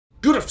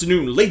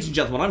afternoon, ladies and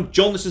gentlemen, I'm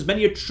John, this is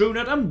Many a True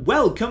Nerd, and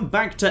welcome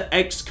back to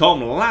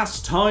XCOM.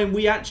 Last time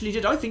we actually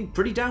did, I think,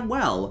 pretty damn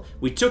well.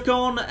 We took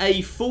on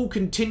a full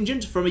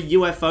contingent from a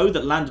UFO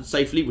that landed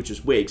safely, which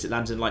was weird, because it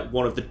landed in, like,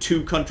 one of the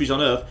 2 countries on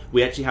Earth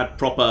we actually had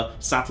proper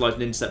satellite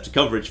and interceptor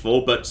coverage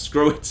for, but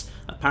screw it.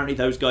 Apparently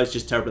those guys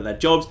just terrible at their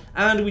jobs,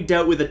 and we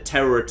dealt with a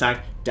terror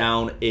attack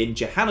down in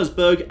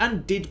Johannesburg,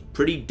 and did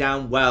pretty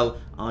damn well,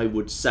 I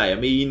would say. I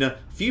mean, a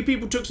few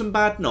people took some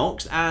bad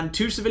knocks, and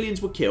 2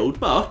 civilians were killed,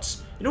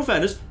 but in all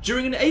fairness,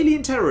 during an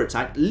alien terror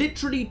attack,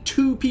 literally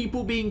 2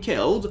 people being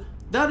killed,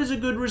 that is a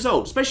good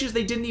result, especially as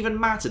they didn't even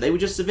matter, they were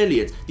just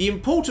civilians. The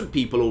important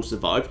people all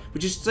survived,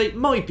 which is to say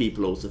my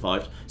people all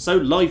survived, so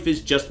life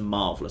is just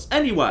marvellous.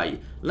 Anyway,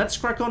 let's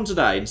crack on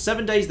today. In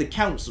 7 days the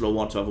council will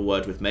want to have a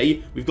word with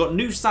me. We've got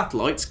new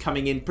satellites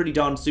coming in pretty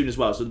darn soon as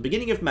well, so at the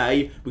beginning of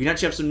May we can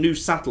actually have some new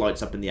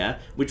satellites up in the air,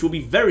 which will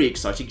be very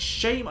exciting.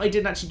 Shame I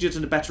didn't actually do it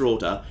in a better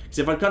order, because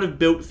if I kind of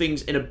built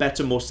things in a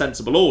better, more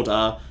sensible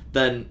order,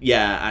 then,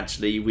 yeah,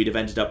 actually, we'd have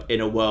ended up in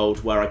a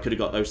world where I could have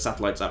got those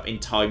satellites up in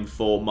time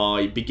for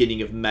my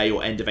beginning of May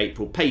or end of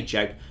April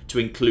paycheck to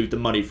include the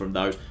money from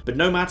those. But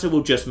no matter,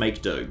 we'll just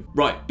make do.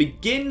 Right,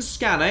 begin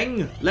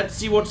scanning. Let's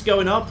see what's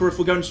going up, or if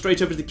we're going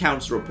straight over to the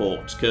council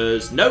report.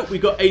 Because, nope,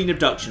 we've got alien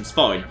abductions,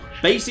 fine.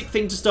 Basic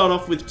thing to start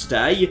off with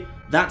today,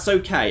 that's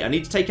okay. I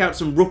need to take out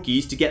some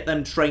rookies to get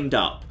them trained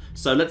up.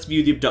 So let's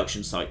view the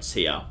abduction sites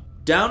here.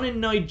 Down in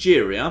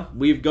Nigeria,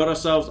 we've got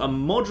ourselves a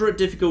moderate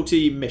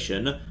difficulty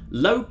mission.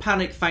 Low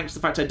panic thanks to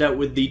the fact I dealt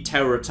with the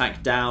terror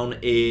attack down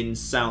in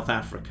South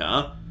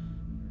Africa.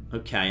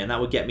 Okay, and that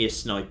would get me a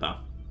sniper.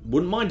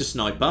 Wouldn't mind a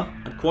sniper.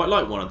 I'd quite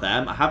like one of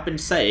them. I have been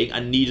saying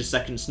I need a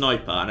second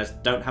sniper, and I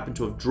don't happen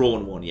to have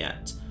drawn one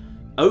yet.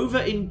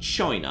 Over in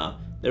China,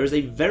 there is a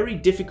very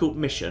difficult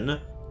mission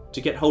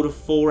to get hold of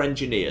 4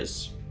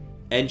 engineers.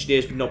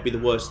 Engineers would not be the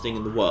worst thing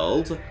in the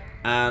world.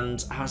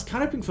 And I was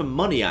kind of hoping for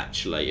money,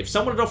 actually. If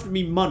someone had offered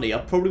me money, I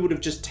probably would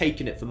have just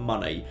taken it for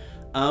money.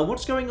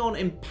 What's going on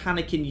in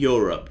panic in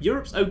Europe?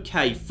 Europe's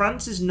okay.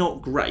 France is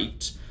not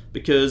great,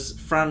 because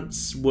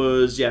France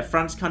was... yeah,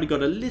 France kind of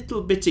got a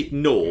little bit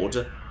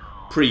ignored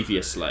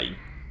previously.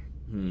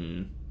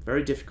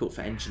 Very difficult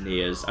for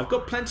engineers. I've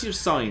got plenty of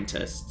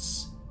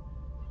scientists.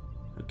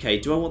 Okay,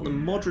 do I want the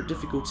moderate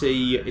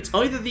difficulty? It's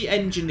either the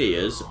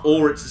engineers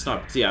or it's the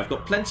snipers. Yeah, I've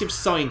got plenty of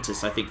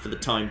scientists, I think, for the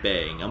time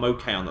being. I'm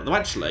okay on that. Though,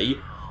 actually,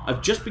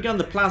 I've just begun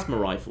the plasma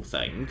rifle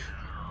thing.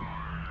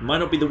 It might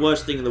not be the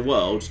worst thing in the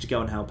world to go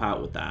and help out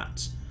with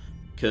that.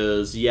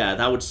 Because, yeah,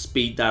 that would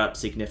speed that up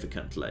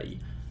significantly.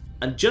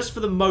 And just for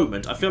the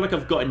moment, I feel like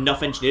I've got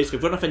enough engineers.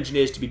 I've got enough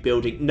engineers to be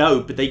building...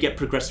 No, but they get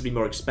progressively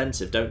more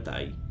expensive, don't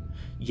they?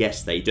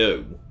 Yes, they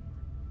do.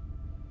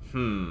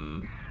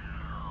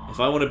 If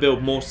I want to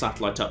build more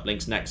satellite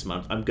uplinks next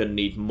month, I'm going to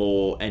need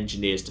more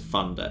engineers to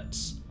fund it.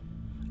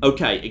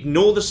 Okay,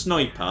 ignore the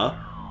sniper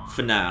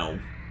for now.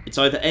 It's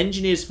either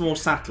engineers for more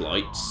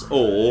satellites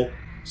or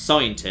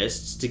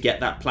scientists to get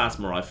that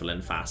plasma rifle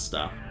in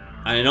faster.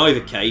 And in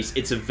either case,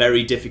 it's a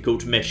very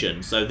difficult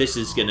mission, so this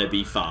is going to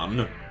be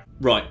fun.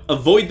 Right,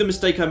 avoid the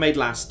mistake I made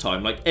last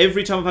time. Like,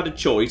 every time I've had a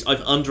choice,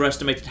 I've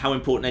underestimated how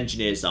important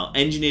engineers are.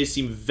 Engineers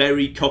seem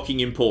very cocking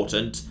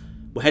important.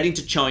 We're heading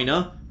to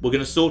China. We're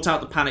going to sort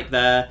out the panic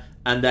there,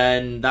 and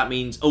then that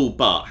means... oh,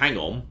 but, hang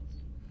on.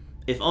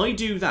 If I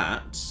do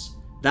that,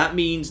 that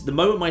means the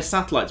moment my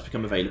satellites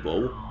become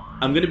available,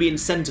 I'm going to be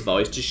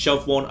incentivized to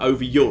shove one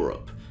over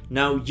Europe.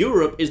 Now,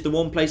 Europe is the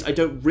one place I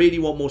don't really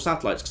want more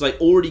satellites, because I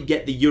already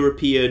get the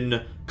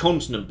European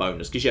continent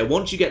bonus. Because, yeah,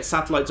 once you get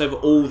satellites over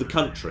all the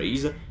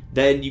countries,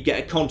 then you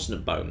get a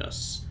continent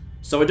bonus.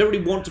 So I don't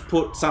really want to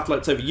put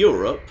satellites over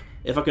Europe,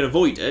 if I can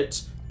avoid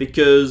it,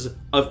 because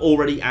I've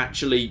already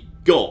actually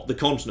got the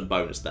continent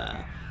bonus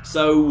there.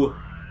 So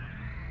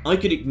I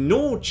could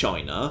ignore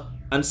China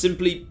and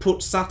simply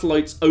put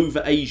satellites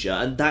over Asia,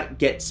 and that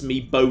gets me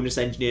bonus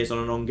engineers on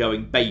an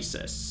ongoing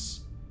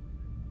basis.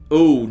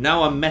 Oh,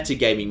 now I'm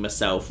metagaming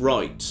myself,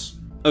 right.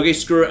 Okay,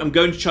 screw it, I'm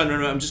going to China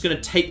and I'm just going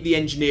to take the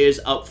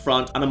engineers up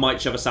front, and I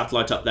might shove a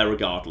satellite up there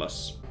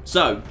regardless.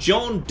 So,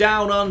 John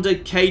Down Under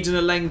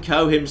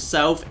Kaidanelenko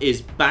himself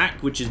is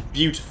back, which is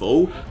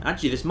beautiful.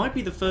 Actually, this might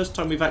be the first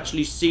time we've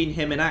actually seen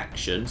him in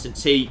action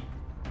since he...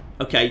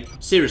 Okay,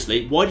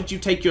 seriously, why did you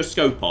take your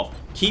scope off?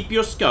 Keep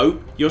your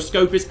scope. Your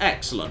scope is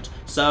excellent.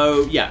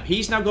 So, yeah,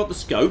 he's now got the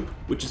scope,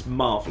 which is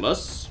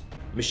marvellous.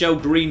 Michelle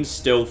Green's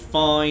still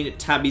fine.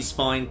 Tabby's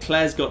fine.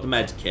 Claire's got the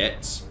med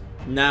kit.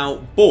 Now,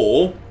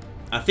 Boar,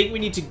 I think we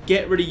need to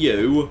get rid of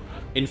you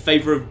in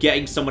favour of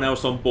getting someone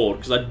else on board,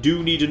 because I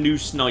do need a new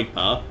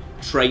sniper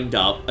trained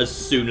up as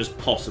soon as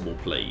possible,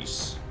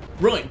 please.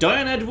 Right,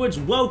 Diane Edwards,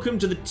 welcome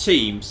to the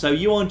team. So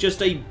you are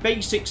just a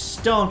basic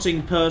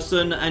starting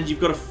person and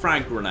you've got a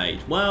frag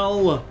grenade.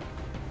 Well,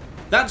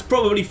 that's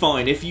probably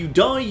fine. If you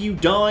die, you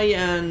die,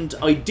 and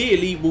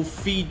ideally we'll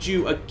feed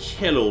you a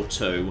kill or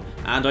 2.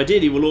 And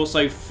ideally we'll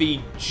also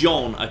feed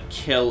John a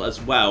kill as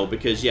well,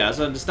 because, yeah,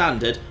 as I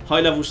understand it,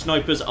 high-level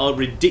snipers are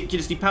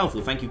ridiculously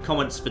powerful. Thank you,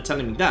 comments, for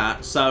telling me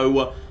that.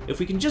 So if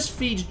we can just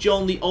feed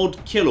John the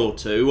odd kill or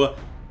 2,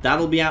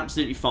 That'll be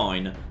absolutely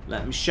fine.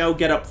 Let Michelle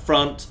get up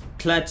front,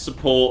 Claire to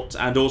support,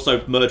 and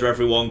also murder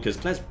everyone, because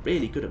Claire's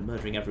really good at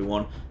murdering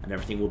everyone, and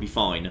everything will be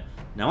fine.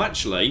 Now,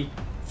 actually,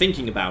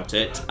 thinking about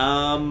it,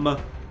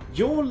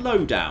 your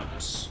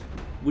loadouts.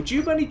 Would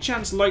you by any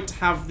chance like to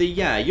have the...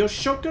 Yeah, your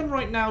shotgun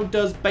right now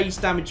does base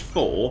damage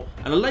 4,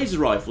 and a laser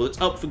rifle that's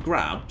up for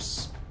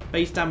grabs.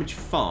 Base damage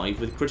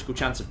 5 with a critical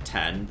chance of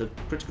 10. The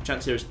critical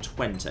chance here is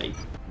 20.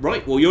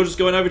 Right, well, you're just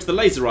going over to the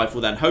laser rifle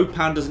then.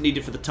 Hopan doesn't need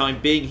it for the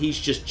time being. He's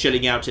just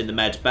chilling out in the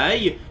med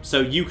bay. So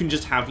you can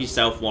just have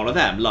yourself one of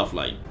them.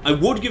 Lovely. I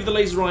would give the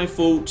laser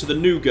rifle to the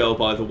new girl,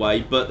 by the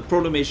way. But the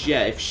problem is,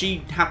 yeah, if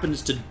she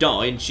happens to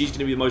die and she's going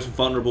to be the most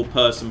vulnerable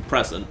person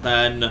present,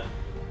 then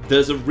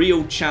there's a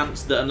real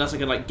chance that unless I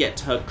can, like, get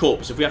to her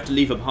corpse, if we have to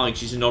leave her behind,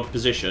 she's in an odd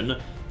position,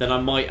 then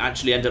I might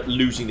actually end up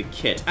losing the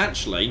kit.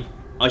 Actually,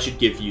 I should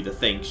give you the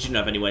thing, because you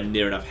don't have anywhere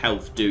near enough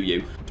health, do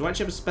you? Do I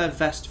actually have a spare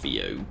vest for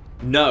you?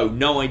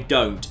 No, I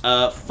don't.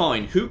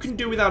 Fine. Who can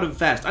do without a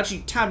vest?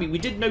 Actually, Tabby, we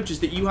did notice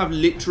that you have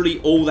literally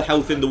all the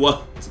health in the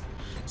world.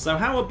 So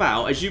how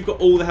about, as you've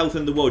got all the health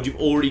in the world, you've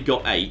already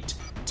got 8.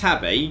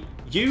 Tabby,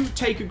 you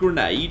take a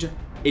grenade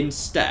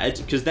instead,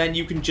 because then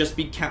you can just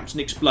be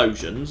Captain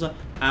Explosions,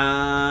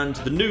 and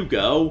the new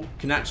girl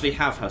can actually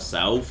have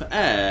herself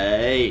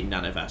a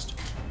nano vest.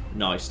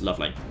 Nice,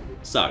 lovely.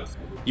 So,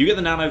 you get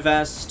the nano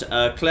vest,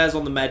 Claire's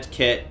on the med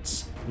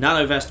kit,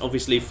 nano vest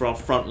obviously for our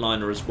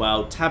frontliner as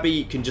well.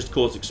 Tabby can just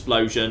cause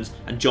explosions,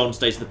 and John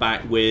stays at the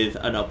back with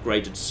an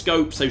upgraded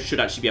scope, so should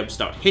actually be able to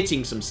start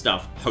hitting some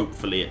stuff,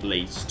 hopefully at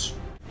least.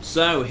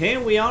 So here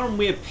we are, and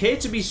we appear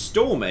to be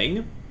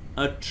storming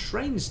a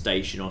train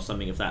station or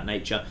something of that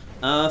nature.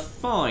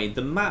 Fine,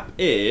 the map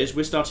is,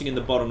 we're starting in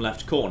the bottom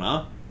left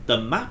corner. The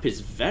map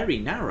is very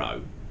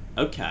narrow.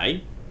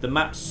 Okay, the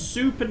map's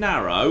super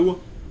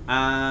narrow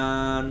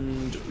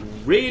and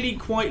really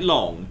quite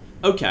long.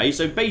 Okay,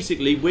 so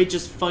basically we're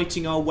just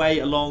fighting our way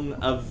along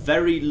a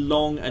very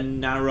long and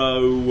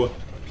narrow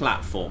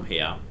platform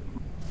here.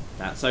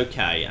 That's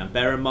okay, and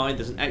bear in mind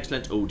there's an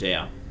excellent... Oh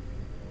dear.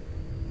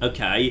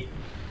 Okay,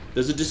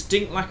 there's a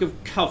distinct lack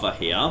of cover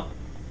here.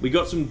 We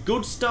got some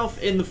good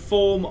stuff in the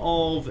form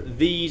of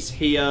these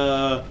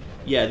here...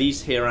 Yeah,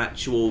 these here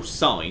actual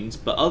signs,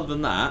 but other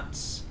than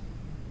that,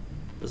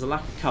 there's a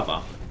lack of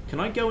cover. Can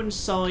I go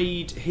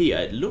inside here?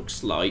 It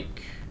looks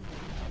like...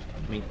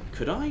 I mean,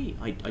 could I?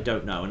 I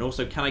don't know. And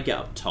also, can I get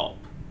up top?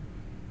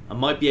 I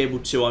might be able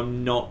to.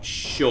 I'm not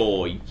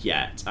sure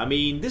yet. I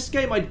mean, this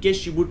game, I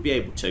guess you would be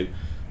able to.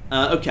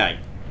 Okay.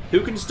 Who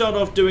can start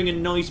off doing a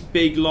nice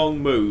big long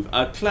move?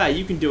 Claire,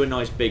 you can do a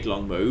nice big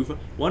long move.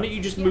 Why don't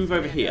you just move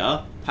over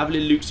here? Have a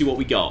little look, see what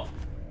we got.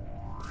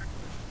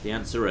 The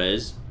answer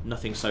is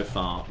nothing so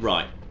far.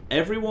 Right.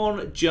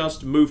 Everyone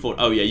just move forward.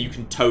 Oh, yeah, you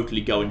can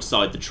totally go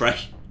inside the train.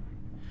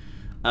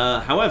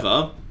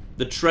 However,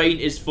 the train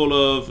is full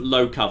of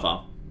low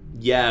cover.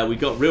 Yeah, we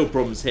got real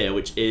problems here,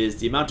 which is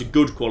the amount of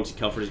good quality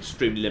cover is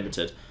extremely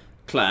limited.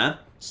 Claire,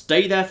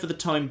 stay there for the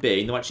time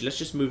being. No, actually, let's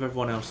just move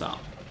everyone else up.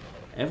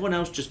 Everyone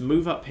else just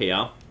move up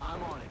here,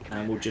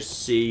 and we'll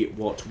just see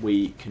what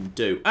we can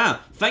do.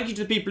 Ah, thank you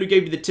to the people who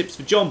gave me the tips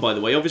for John, by the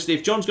way. Obviously,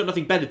 if John's got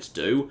nothing better to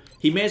do,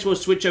 he may as well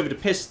switch over to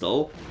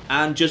pistol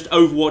and just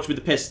overwatch with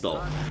the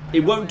pistol. It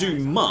won't do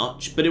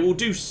much, but it will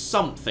do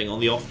something on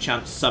the off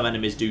chance some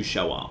enemies do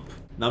show up.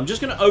 Now, I'm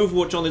just going to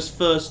overwatch on this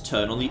first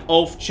turn on the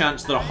off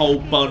chance that a whole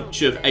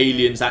bunch of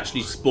aliens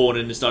actually spawn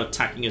in and start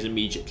attacking us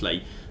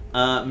immediately.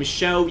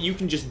 Michelle, you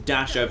can just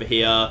dash over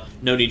here.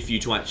 No need for you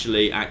to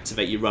actually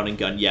activate your run and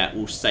gun yet.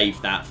 We'll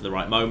save that for the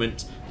right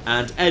moment.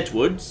 And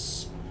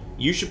Edwards,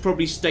 you should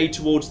probably stay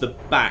towards the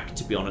back,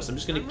 to be honest. I'm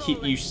just going to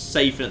keep you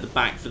safe and at the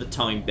back for the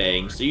time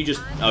being. So you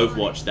just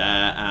overwatch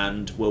there,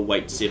 and we'll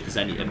wait to see if there's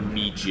any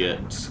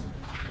immediate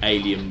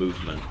alien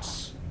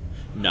movements.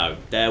 No,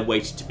 they're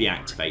waiting to be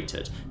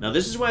activated. Now,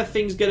 this is where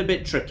things get a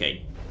bit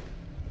tricky.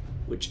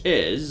 Which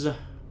is,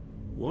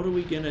 what are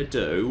we going to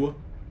do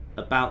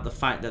about the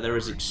fact that there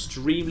is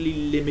extremely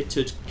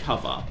limited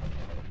cover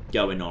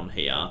going on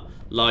here?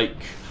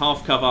 Like,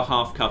 half cover,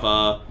 half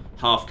cover,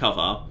 half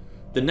cover.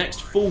 The next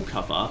full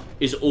cover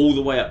is all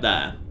the way up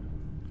there.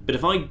 But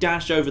if I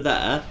dash over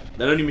there,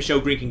 then only Michelle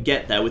Green can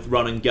get there with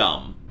run and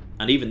gun.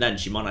 And even then,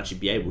 she might actually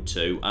be able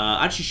to.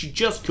 Actually, she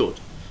just could.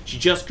 She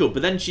just could,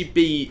 but then she'd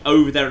be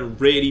over there and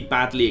really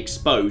badly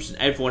exposed,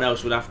 and everyone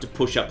else would have to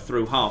push up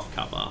through half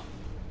cover.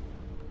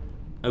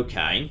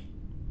 Okay.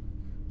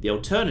 The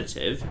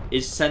alternative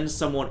is send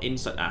someone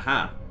inside...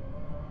 Aha.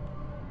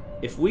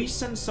 If we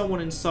send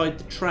someone inside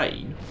the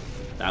train,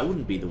 that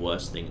wouldn't be the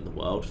worst thing in the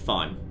world.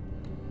 Fine.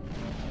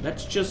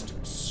 Let's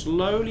just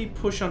slowly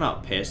push on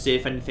up here, see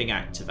if anything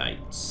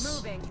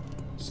activates. Moving.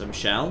 So,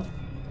 Michelle,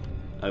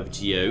 over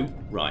to you.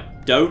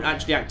 Right. Don't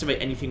actually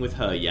activate anything with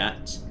her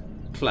yet.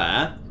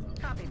 Claire,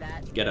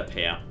 get up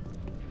here.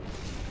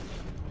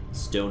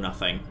 Still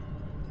nothing.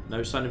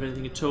 No sign of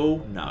anything at all?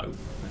 No.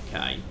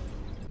 Okay.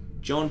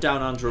 John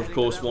down under, of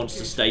course, wants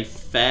to stay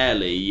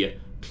fairly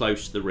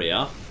close to the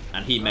rear.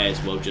 And he may as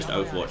well just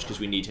overwatch because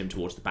we need him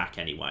towards the back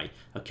anyway.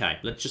 Okay,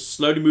 let's just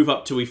slowly move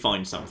up till we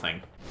find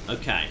something.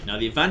 Okay, now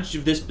the advantage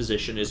of this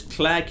position is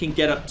Claire can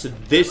get up to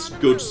this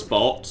good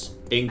spot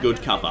in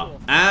good cover.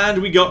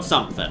 And we got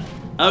something.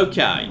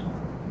 Okay.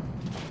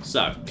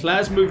 So,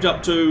 Claire's moved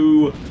up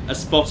to a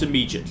spot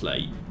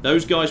immediately.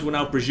 Those guys will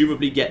now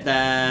presumably get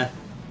their...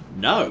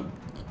 No.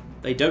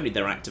 They don't need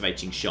their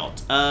activating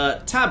shot.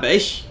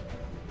 Tabby,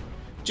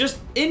 just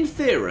in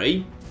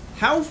theory...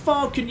 How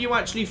far can you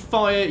actually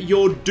fire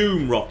your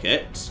Doom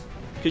Rocket?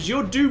 Because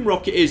your Doom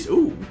Rocket is...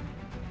 Ooh.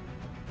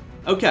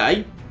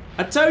 Okay.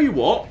 I tell you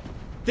what.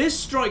 This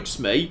strikes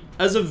me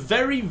as a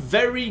very,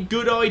 very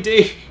good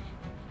idea.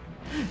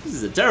 This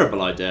is a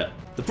terrible idea.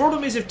 The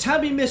problem is if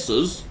Tabby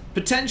misses,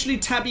 potentially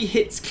Tabby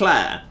hits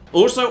Claire.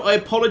 Also, I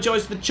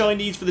apologise to the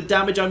Chinese for the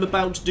damage I'm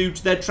about to do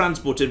to their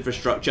transport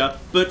infrastructure.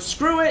 But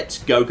screw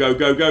it. Go, go,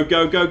 go, go,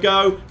 go, go,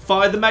 go.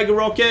 Fire the Mega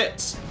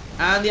Rocket.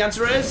 And the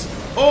answer is...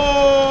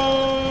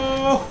 Oh!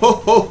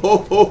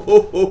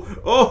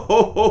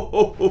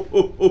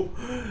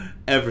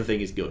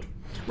 Everything is good.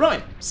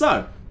 Right,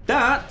 so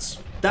that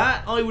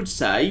I would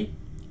say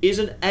is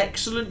an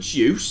excellent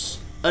use,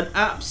 an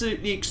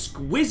absolutely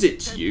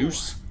exquisite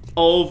use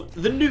of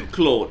the nuke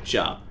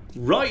launcher.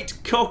 Right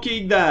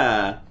cocking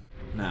there.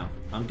 Now,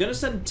 I'm going to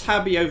send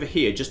Tabby over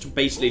here just to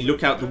basically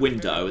look out the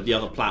window at the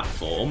other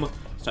platform.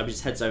 So Tabby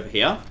just heads over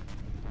here.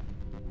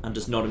 And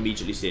does not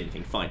immediately see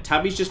anything. Fine.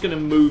 Tabby's just going to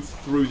move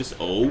through this...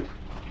 Oh.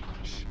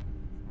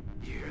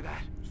 You hear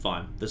that?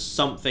 Fine. There's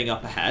something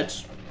up ahead.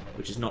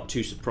 Which is not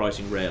too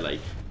surprising, really.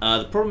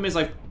 The problem is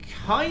I've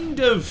kind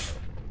of...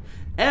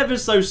 ever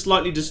so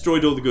slightly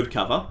destroyed all the good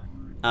cover.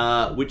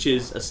 Which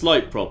is a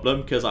slight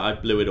problem, because I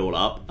blew it all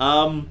up.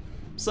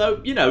 So,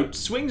 you know,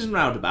 swings and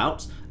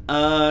roundabouts.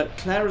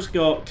 Claire's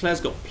got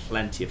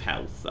plenty of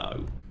health,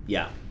 though.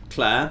 Yeah.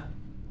 Claire.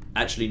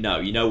 Actually, no.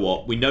 You know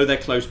what? We know they're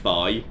close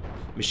by.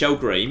 Michelle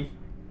Green,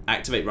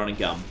 activate run and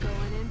gun.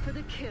 Going in for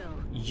the kill.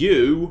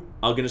 You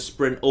are going to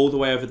sprint all the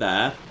way over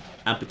there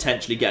and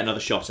potentially get another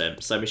shot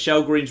in. So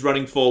Michelle Green's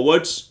running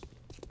forwards.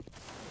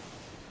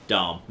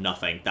 Darn,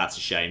 nothing. That's a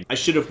shame. I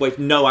should have waited.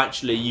 No,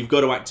 actually, you've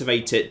got to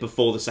activate it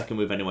before the second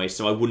move anyway,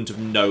 so I wouldn't have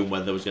known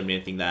whether there was going to be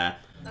anything there.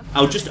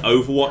 I'll just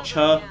overwatch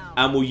her,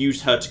 and we'll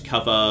use her to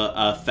cover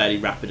a fairly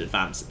rapid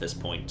advance at this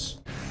point.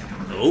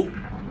 Oh,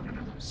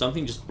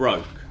 something just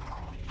broke.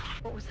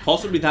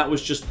 Possibly that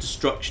was just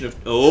destruction of...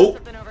 Oh,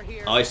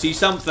 I see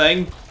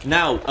something.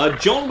 Now,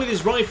 John with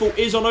his rifle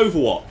is on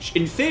Overwatch.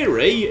 In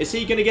theory, is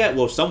he going to get...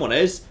 Well, someone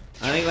is.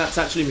 I think that's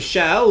actually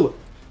Michelle.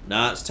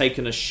 Nah, it's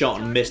taken a shot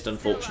and missed,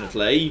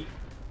 unfortunately.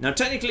 Now,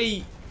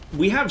 technically,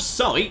 we have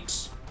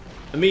sight.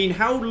 I mean,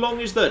 how long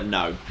is that?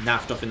 No,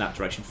 naffed off in that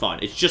direction. Fine.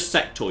 It's just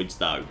sectoids,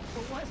 though.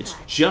 It's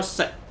just...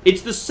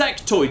 It's the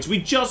sectoids. We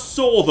just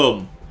saw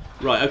them.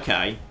 Right,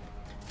 okay.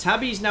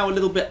 Tabby's now a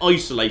little bit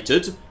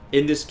isolated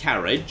in this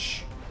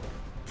carriage.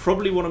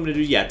 Probably what I'm going to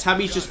do, yeah,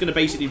 Tabby's just going to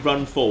basically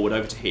run forward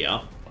over to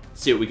here.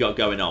 See what we got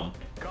going on.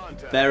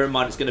 Bear in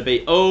mind it's going to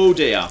be... Oh,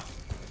 dear.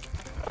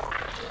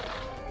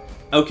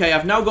 Okay,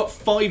 I've now got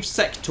 5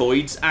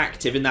 sectoids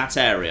active in that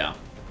area.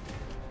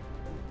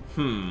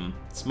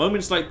 It's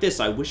moments like this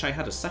I wish I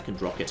had a second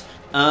rocket.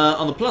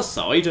 On the plus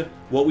side,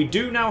 what we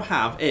do now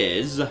have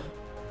is...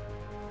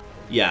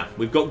 Yeah,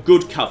 we've got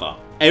good cover.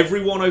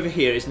 Everyone over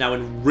here is now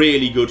in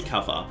really good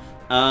cover.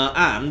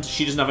 And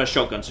she doesn't have her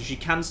shotgun, so she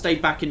can stay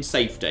back in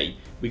safety.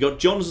 We got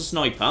John as a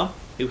sniper,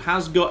 who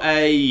has got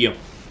a...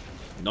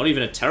 Not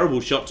even a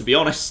terrible shot, to be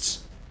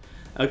honest.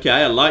 Okay,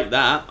 I like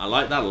that. I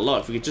like that a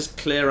lot. If we could just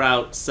clear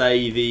out,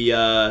 say,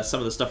 the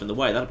some of the stuff in the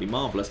way, that'd be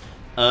marvellous.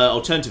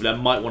 Alternatively, I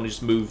might want to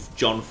just move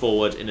John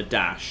forward in a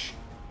dash.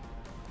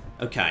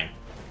 Okay.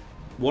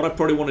 What I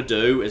probably want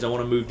to do is I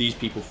want to move these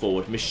people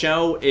forward.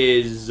 Michelle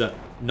is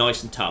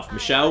nice and tough.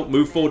 Michelle,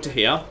 move forward to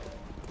here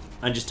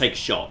and just take a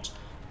shot.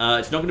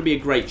 It's not going to be a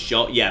great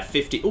shot. Yeah,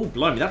 50. Oh,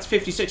 blimey, that's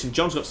 56, and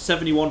John's got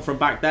 71 from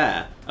back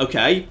there.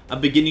 Okay, I'm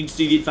beginning to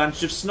see the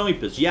advantage of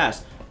snipers.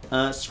 Yes.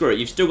 Screw it.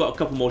 You've still got a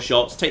couple more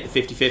shots. Take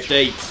the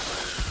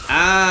 50-50.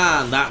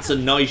 And that's a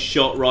nice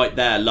shot right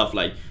there.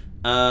 Lovely.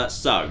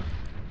 So,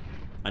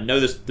 I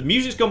know this. The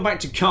music's gone back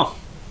to cock.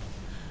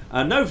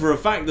 I know for a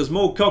fact there's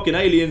more cocking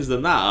aliens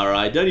than that,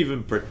 alright? Don't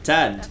even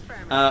pretend.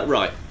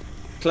 Right.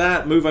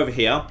 Claire, move over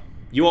here.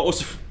 You are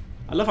also...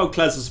 I love how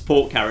Claire's a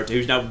support character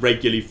who's now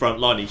regularly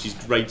frontlining. She's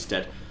great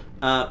dead.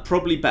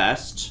 Probably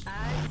best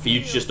for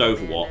you to just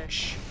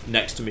overwatch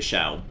next to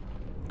Michelle.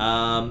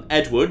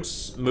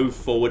 Edwards, move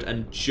forward,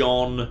 and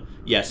John...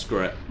 Yeah,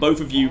 screw it. Both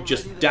of you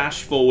just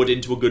dash forward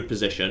into a good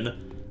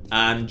position,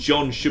 and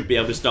John should be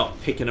able to start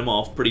picking them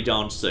off pretty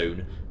darn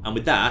soon. And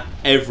with that,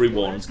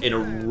 everyone's in a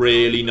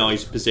really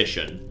nice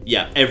position.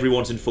 Yeah,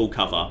 everyone's in full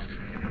cover.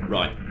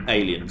 Right,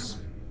 aliens.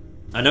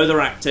 I know they're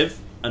active.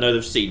 I know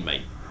they've seen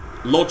me.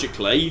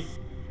 Logically,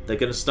 they're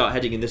going to start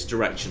heading in this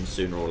direction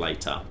sooner or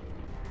later.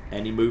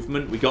 Any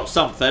movement? We got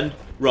something.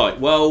 Right,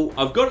 well,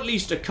 I've got at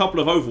least a couple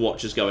of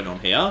Overwatchers going on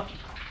here.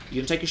 You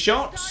going to take a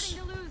shot?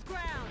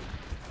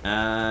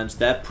 And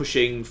they're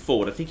pushing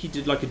forward. I think he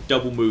did like a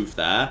double move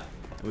there.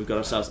 And we've got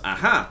ourselves...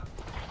 Aha!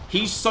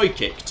 He's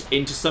psychicked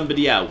into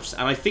somebody else.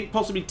 And I think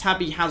possibly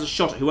Tabby has a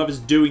shot at whoever's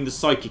doing the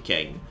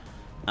psychicking.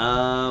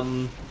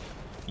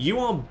 You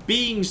are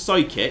being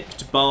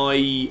psychicked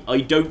by I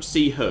don't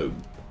see who.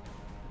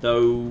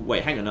 Though,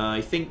 wait, hang on,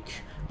 I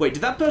think... Wait,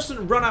 did that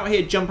person run out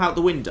here, jump out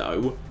the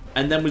window,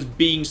 and then was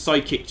being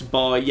psychicked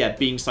by... Yeah,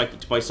 being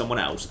psychicked by someone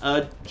else?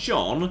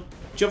 John, do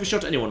you have a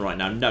shot at anyone right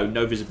now? No,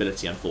 no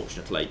visibility,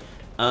 unfortunately.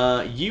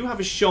 You have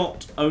a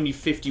shot, only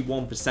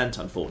 51%,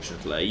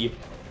 unfortunately.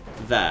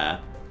 There.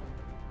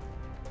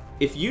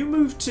 If you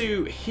move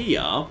to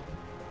here...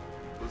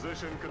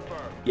 Position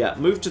confirmed. Yeah,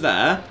 move to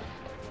there.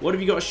 What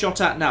have you got a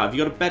shot at now? Have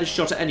you got a better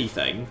shot at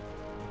anything?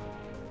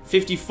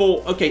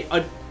 54. Okay,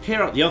 I'd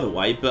peer out the other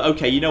way, but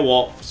okay, you know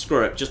what?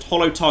 Screw it. Just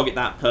hollow target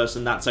that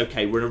person. That's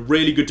okay. We're in a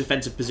really good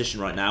defensive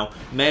position right now.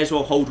 May as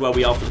well hold where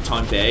we are for the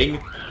time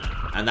being.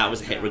 And that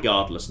was a hit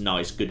regardless.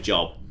 Nice. Good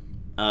job.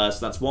 So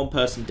that's one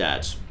person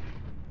dead.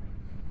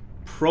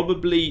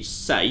 Probably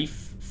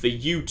safe for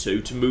you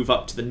two to move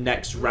up to the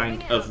next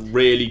rank of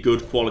really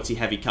good quality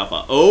heavy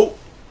cover. Oh!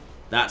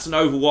 That's an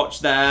Overwatch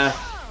there.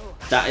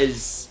 That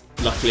is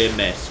luckily a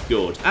miss.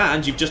 Good.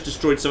 And you've just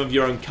destroyed some of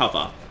your own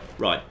cover.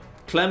 Right.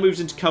 Claire moves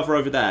into cover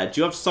over there. Do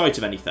you have sight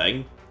of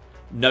anything?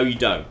 No, you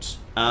don't.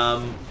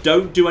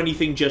 Don't do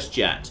anything just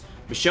yet.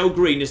 Michelle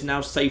Green is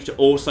now safe to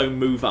also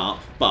move up,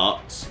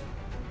 but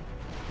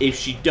if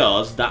she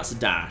does, that's a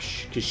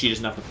dash, because she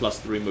doesn't have the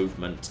 +3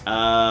 movement.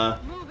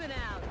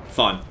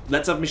 Fine.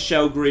 Let's have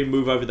Michelle Green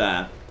move over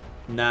there.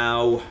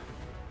 Now,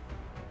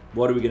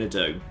 what are we going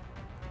to do?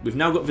 We've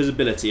now got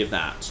visibility of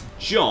that.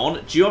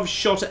 John, do you have a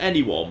shot at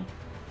anyone?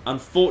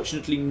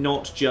 Unfortunately,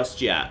 not just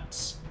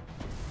yet.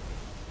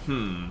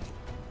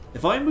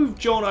 If I move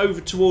John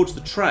over towards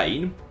the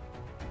train,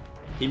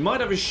 he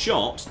might have a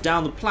shot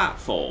down the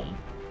platform.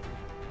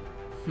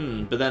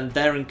 But then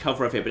they're in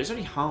cover over here. But it's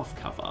only half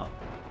cover.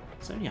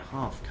 It's only a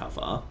half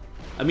cover.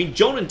 I mean,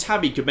 John and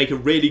Tabby could make a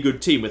really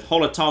good team with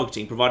hollow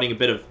targeting, providing a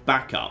bit of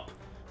backup,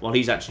 while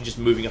he's actually just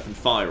moving up and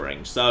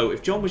firing. So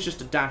if John was just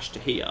to dash to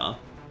here,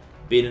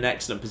 be in an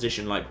excellent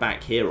position like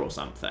back here or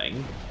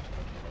something,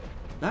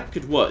 that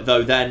could work.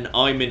 Though then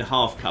I'm in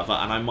half cover,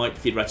 and I might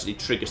theoretically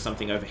trigger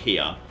something over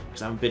here.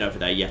 Because I haven't been over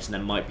there yet, and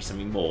there might be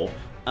something more.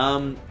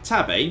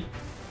 Tabby,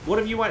 what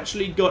have you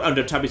actually got? Oh,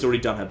 no, Tabby's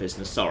already done her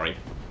business, sorry.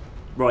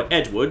 Right,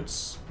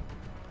 Edwards,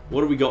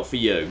 what have we got for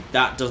you?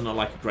 That does not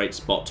like a great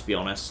spot, to be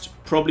honest.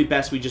 Probably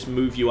best we just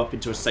move you up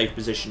into a safe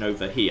position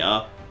over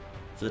here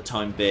for the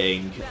time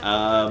being.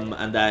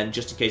 And then,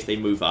 just in case they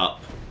move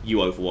up, you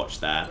Overwatch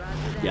there.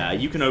 Yeah,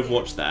 you can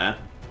Overwatch there.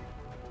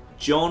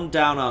 John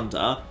down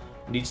under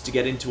needs to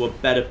get into a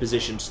better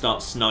position to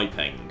start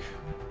sniping.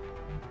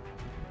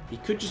 He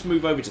could just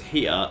move over to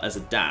here as a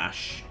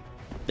dash.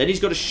 Then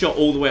he's got a shot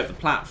all the way up the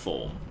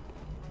platform.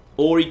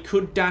 Or he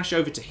could dash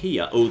over to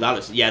here. Oh, that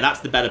looks... Yeah, that's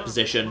the better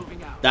position.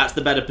 That's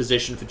the better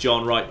position for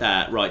John right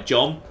there. Right,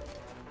 John,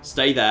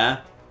 stay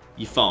there.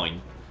 You're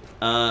fine.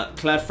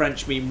 Claire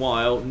French,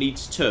 meanwhile,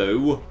 needs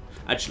to...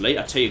 Actually,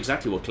 I'll tell you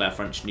exactly what Claire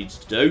French needs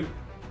to do.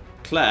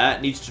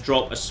 Claire needs to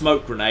drop a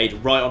smoke grenade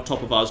right on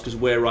top of us because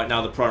we're right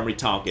now the primary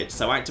target.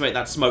 So activate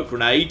that smoke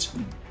grenade.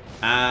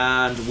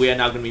 And we are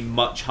now going to be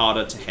much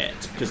harder to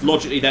hit. Because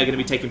logically, they're going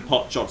to be taking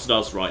pot shots at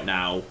us right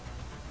now.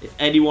 If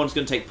anyone's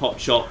going to take pot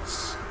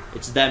shots,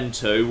 it's them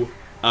two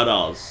at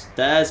us.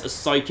 There's a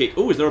psychic.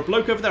 Oh, is there a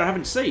bloke over there I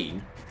haven't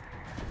seen?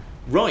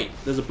 Right,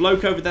 there's a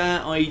bloke over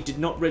there I did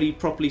not really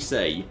properly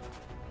see.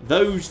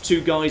 Those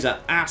two guys are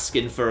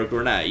asking for a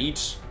grenade.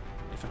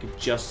 If I could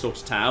just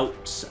sort it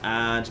out.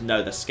 And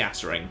no, they're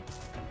scattering.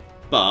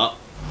 But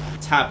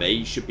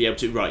Tabby should be able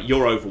to... Right,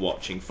 you're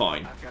overwatching,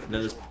 fine. And then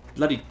there's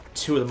bloody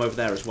two of them over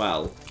there as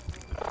well.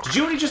 Did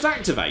you only just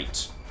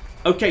activate?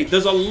 Okay,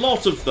 there's a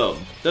lot of them.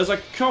 There's a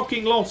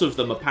cocking lot of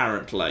them,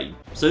 apparently.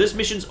 So this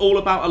mission's all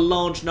about a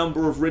large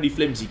number of really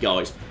flimsy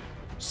guys.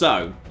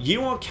 So,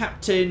 you are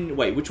Captain...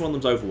 Wait, which one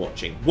of them's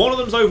overwatching? One of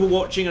them's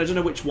overwatching, and I don't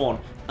know which one.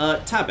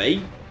 Tabby,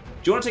 do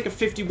you want to take a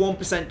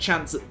 51%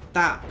 chance at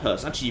that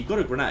person? Actually, you've got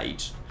a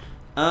grenade.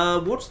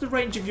 What's the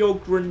range of your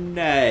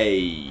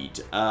grenade?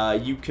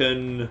 You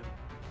can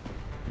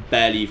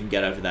barely even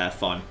get over there.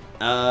 Fine.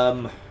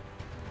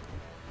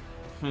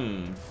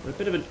 We're a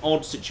bit of an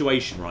odd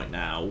situation right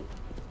now.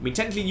 I mean,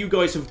 technically you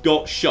guys have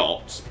got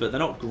shots, but they're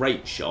not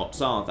great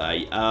shots, are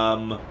they?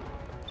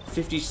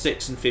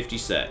 56 and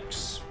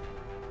 56.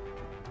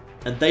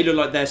 And they look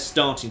like they're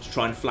starting to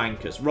try and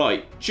flank us.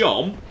 Right,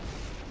 John,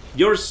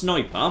 you're a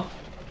sniper.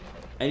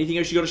 Anything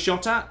else you got a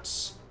shot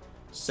at?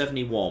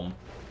 71.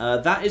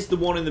 That is the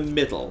one in the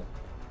middle.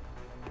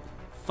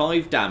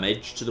 5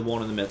 damage to the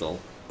one in the middle.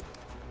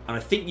 And I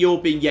think you're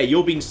being, yeah,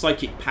 you're being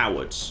psychic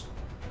powered.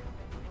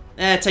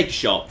 Take a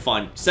shot.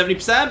 Fine.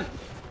 70%.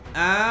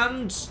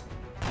 And...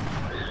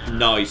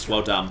 Nice.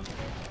 Well done.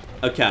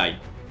 Okay.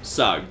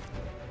 So.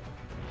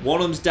 One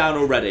of them's down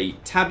already.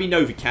 Tabby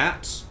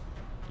Novicat.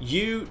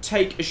 You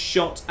take a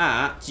shot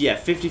at... Yeah,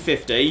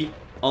 50-50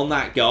 on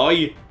that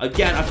guy.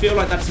 Again, I feel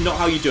like that's not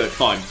how you do it.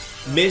 Fine.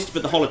 Missed,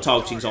 but the hollow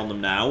targeting's on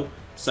them now.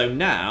 So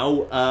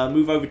now,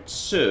 move over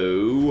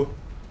to...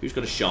 Who's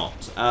got a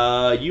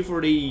shot? You've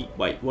already...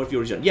 Wait, what have you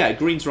already done? Yeah,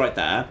 green's right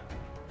there.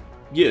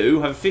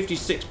 You have a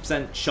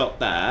 56% shot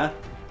there.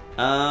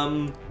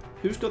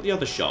 Who's got the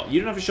other shot? You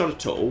don't have a shot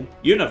at all.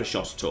 You don't have a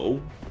shot at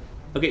all.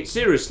 Okay,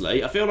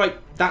 seriously, I feel like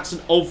that's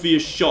an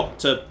obvious shot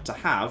to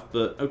have,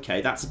 but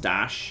okay, that's a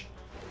dash.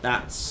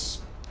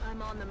 That's...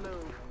 I'm on the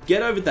move.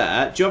 Get over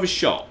there. Do you have a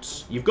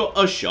shot? You've got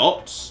a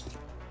shot.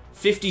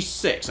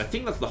 56. I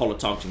think that's the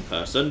holo-targeting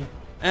person.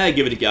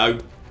 Give it a go.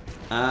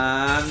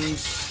 And...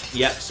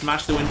 Yep,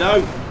 smash the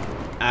window.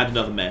 And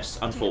another miss.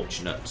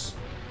 Unfortunate.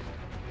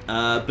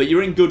 But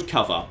you're in good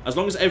cover. As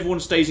long as everyone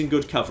stays in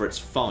good cover, it's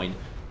fine.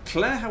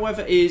 Claire,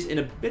 however, is in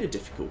a bit of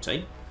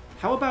difficulty.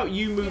 How about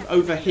you move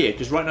over here?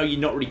 Because right now you're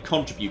not really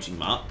contributing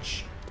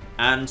much.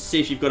 And see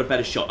if you've got a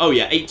better shot. Oh,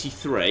 yeah,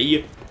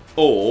 83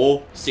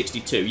 or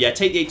 62. Yeah,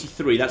 take the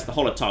 83. That's the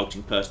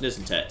holo-targeting person,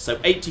 isn't it? So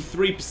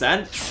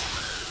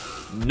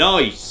 83%.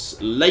 Nice.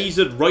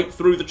 Lasered right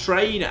through the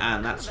train,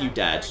 and that's you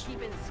dead.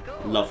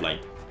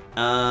 Lovely.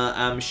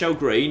 And Michelle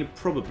Green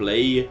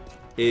probably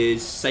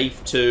is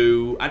safe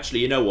to...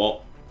 Actually, you know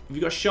what? Have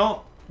you got a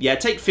shot? Yeah,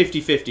 take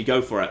 50-50.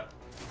 Go for it.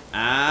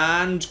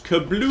 And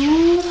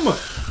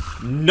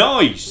kabloom!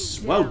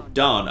 Nice! Well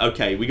done.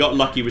 Okay, we got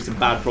lucky with some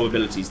bad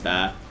probabilities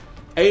there.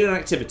 Alien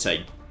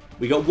activity.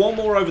 We got one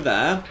more over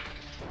there.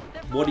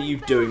 What are you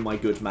doing, my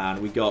good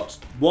man? We got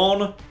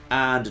 1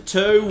 and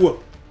 2.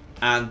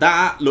 And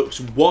that looks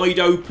wide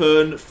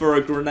open for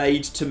a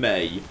grenade to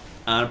me.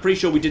 I'm pretty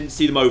sure we didn't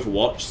see them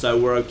overwatch, so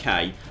we're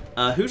okay.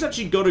 Who's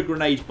actually got a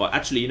grenade bot?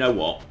 Actually, you know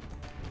what?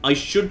 I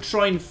should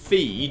try and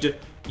feed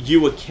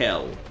you a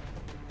kill.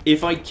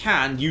 If I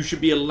can, you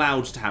should be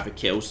allowed to have a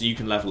kill so you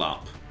can level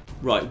up.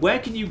 Right, where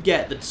can you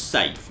get that's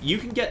safe? You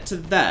can get to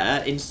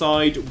there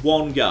inside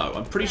one go.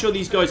 I'm pretty sure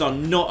these guys are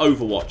not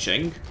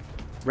overwatching.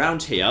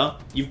 Round here.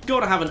 You've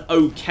got to have an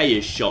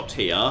okay-ish shot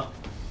here.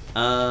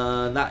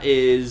 That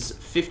is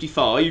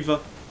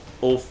 55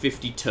 or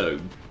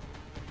 52.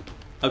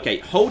 Okay,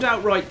 hold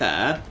out right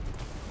there.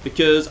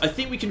 Because I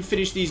think we can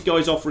finish these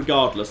guys off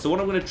regardless. So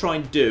what I'm going to try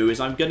and do is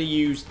I'm going to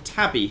use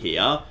Tabby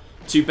here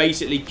to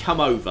basically come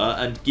over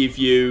and give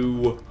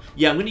you...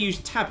 Yeah, I'm going to use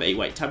Tabby.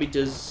 Wait, Tabby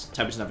doesn't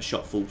have a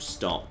shot full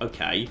stop.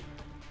 Okay.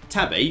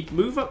 Tabby,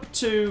 move up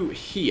to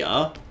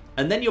here,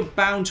 and then you're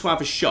bound to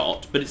have a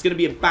shot, but it's going to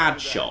be a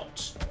bad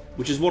shot,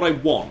 which is what I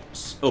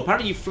want. Oh,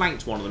 apparently you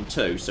flanked one of them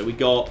too, so we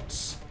got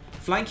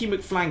Flanky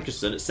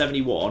McFlankerson at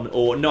 71,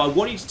 or no, I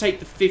want you to take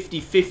the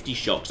 50-50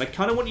 shot, because I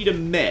kind of want you to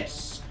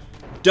miss.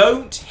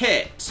 Don't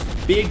hit.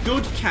 Be a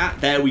good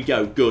cat. There we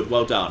go. Good.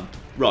 Well done.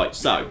 Right,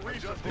 so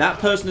that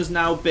person has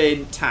now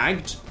been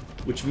tagged,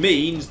 which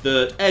means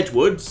that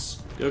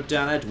Edwards, go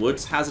down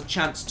Edwards, has a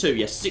chance too.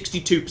 Yes,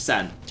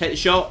 62%. Take the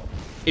shot.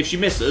 If she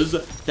misses,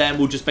 then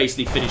we'll just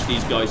basically finish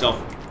these guys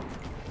off.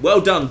 Well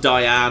done,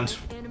 Diane.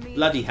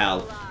 Bloody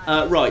hell.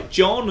 Right,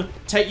 John,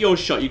 take your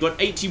shot. You've got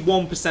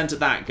 81% at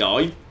that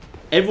guy.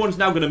 Everyone's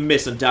now going to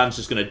miss and Dan's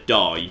just going to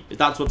die.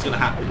 That's what's going to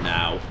happen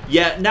now.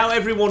 Yeah, now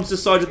everyone's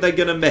decided they're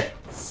going to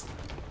miss.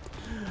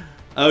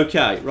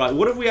 Okay, right,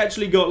 what have we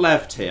actually got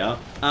left here?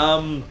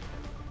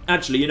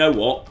 Actually, you know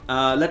what?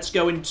 Let's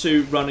go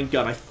into run and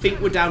gun. I think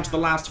we're down to the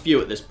last few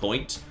at this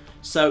point.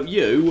 So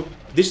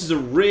this is a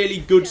really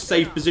good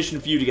safe position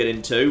for you to get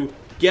into.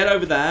 Get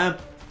over there,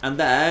 and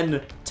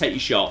then take your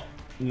shot.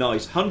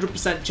 Nice.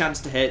 100% chance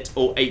to hit,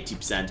 or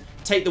 80%.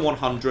 Take the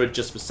 100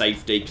 just for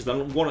safety, because I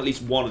want at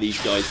least one of these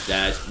guys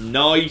dead.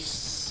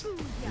 Nice.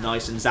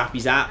 Nice and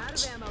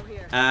zappy-zapped.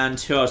 And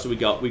who else have we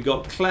got? We've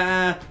got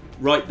Claire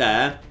right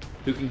there,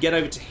 who can get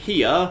over to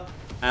here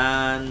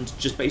and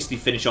just basically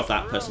finish off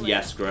that person.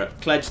 Yeah, screw it.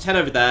 Claire, just head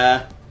over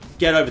there.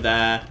 Get over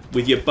there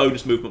with your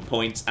bonus movement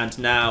points, and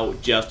now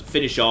just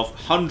finish off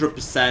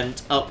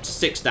 100% up to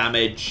 6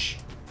 damage.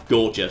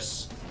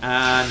 Gorgeous.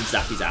 And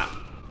zappy zap.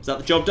 Is that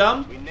the job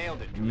done? We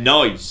nailed it.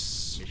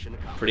 Nice.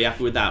 Pretty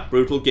happy with that.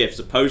 Brutal gift.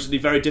 Supposedly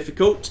very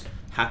difficult.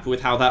 Happy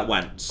with how that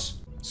went.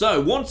 So,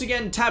 once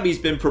again, Tabby's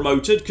been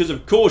promoted, because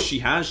of course she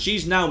has.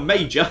 She's now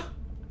Major.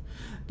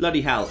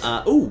 Bloody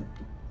hell. Ooh.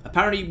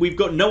 Apparently, we've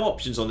got no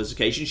options on this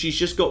occasion. She's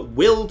just got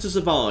Will to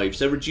Survive.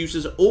 So,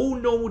 reduces all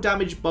normal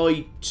damage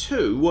by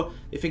 2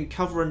 if in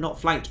cover and not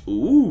flanked.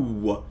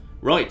 Ooh.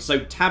 Right, so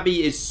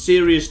Tabby is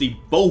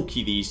seriously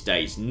bulky these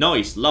days.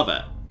 Nice, love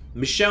it.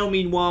 Michelle,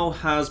 meanwhile,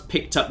 has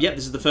picked up... Yep,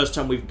 this is the first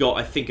time we've got,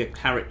 I think, a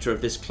character of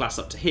this class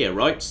up to here,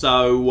 right?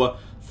 So,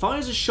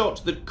 fires a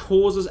shot that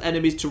causes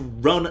enemies to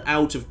run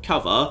out of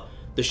cover.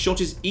 The shot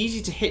is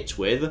easy to hit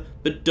with,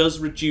 but does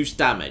reduce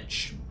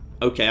damage.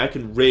 Okay, I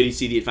can really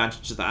see the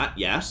advantage of that,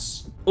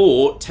 yes.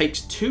 Or,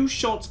 takes 2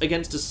 shots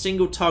against a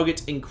single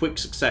target in quick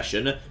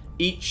succession.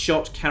 Each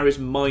shot carries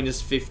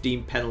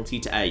 -15 penalty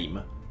to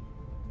aim.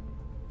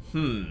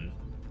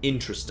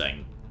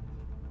 Interesting.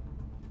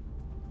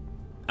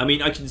 I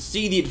mean, I can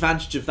see the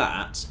advantage of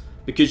that,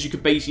 because you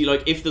could basically,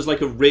 like, if there's,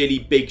 like, a really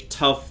big,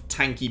 tough,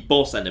 tanky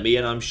boss enemy,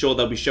 and I'm sure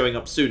they'll be showing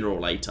up sooner or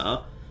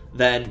later,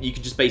 then you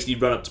can just basically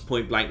run up to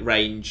point-blank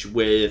range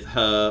with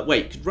her...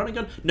 Wait, could run and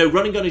gun? No,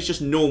 run and gun is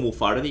just normal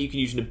fire. I don't think you can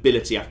use an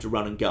ability after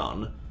run and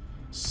gun.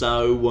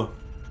 So,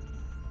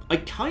 I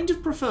kind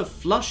of prefer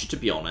flush, to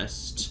be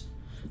honest.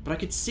 But I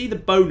could see the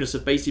bonus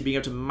of basically being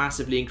able to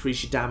massively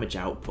increase your damage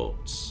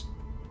output.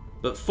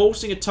 But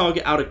forcing a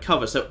target out of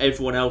cover so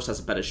everyone else has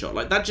a better shot,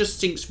 like, that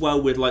just syncs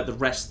well with, like, the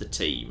rest of the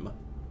team.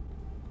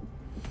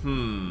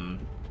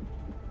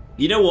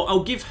 You know what?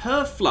 I'll give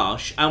her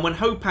flush, and when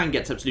Hopan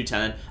gets up to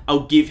Lieutenant,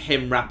 I'll give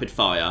him rapid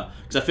fire.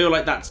 Because I feel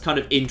like that's kind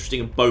of interesting,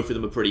 and both of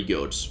them are pretty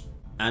good.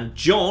 And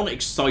John,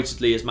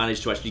 excitedly, has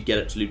managed to actually get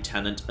up to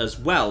Lieutenant as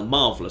well.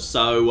 Marvellous.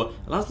 So,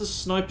 allows the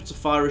sniper to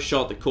fire a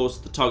shot that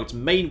causes the target's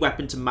main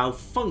weapon to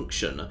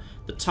malfunction.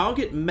 The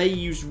target may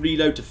use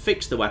reload to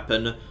fix the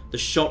weapon. The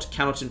shot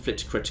cannot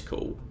inflict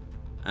critical.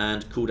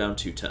 And cooldown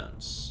 2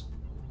 turns.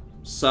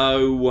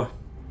 So,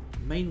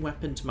 main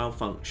weapon to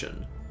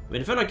malfunction. I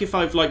mean, I feel like if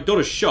I've, like, got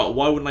a shot,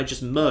 why wouldn't I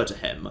just murder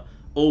him?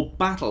 Or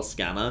battle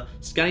scanner,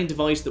 scanning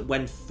device that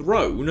when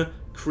thrown,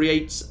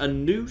 creates a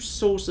new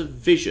source of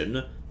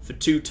vision for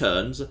 2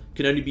 turns,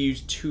 can only be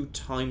used 2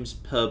 times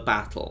per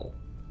battle.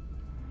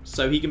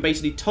 So he can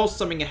basically toss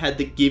something ahead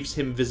that gives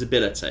him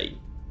visibility.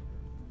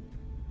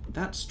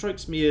 That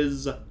strikes me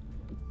as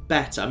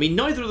better. I mean,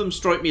 neither of them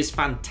strike me as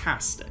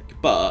fantastic,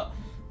 but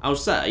I'll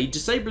say,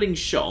 disabling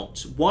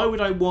shot, why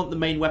would I want the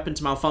main weapon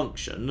to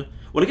malfunction?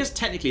 Well, I guess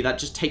technically that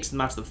just takes them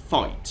out of the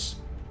fight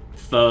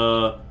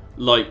for,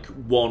 like,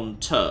 1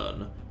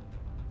 turn.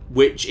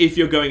 Which, if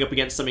you're going up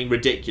against something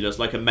ridiculous,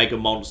 like a mega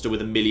monster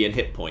with 1,000,000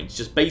 hit points,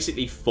 just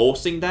basically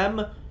forcing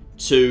them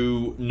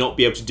to not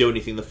be able to do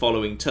anything the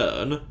following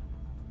turn,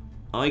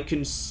 I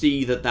can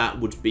see that that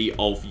would be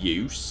of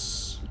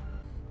use.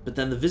 But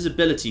then the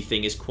visibility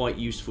thing is quite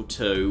useful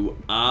too.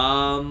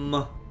 I'm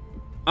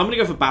going to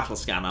go for Battle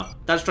Scanner.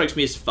 That strikes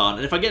me as fun.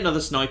 And if I get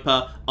another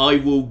sniper, I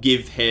will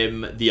give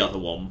him the other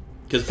one.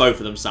 Because both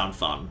of them sound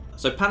fun.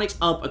 So Panic's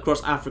up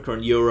across Africa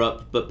and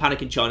Europe, but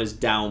Panic in China is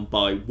down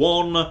by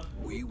 1.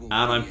 And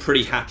I'm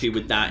pretty happy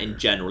with that in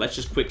general. Let's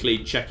just quickly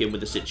check in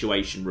with the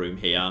situation room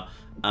here.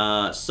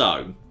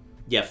 So,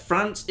 yeah,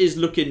 France is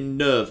looking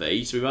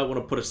nervy, so we might want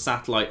to put a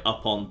satellite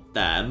up on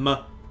them.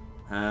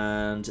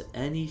 And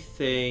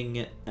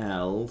anything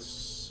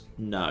else?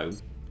 No.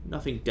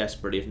 Nothing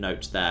desperately of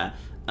note there.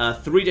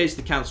 3 days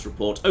to the council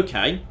report.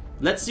 Okay,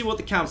 let's see what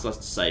the council has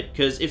to say,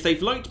 because if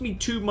they've liked me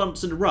 2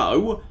 months in a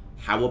row,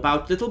 how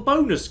about a little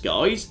bonus,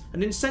 guys?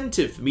 An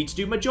incentive for me to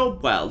do my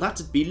job well.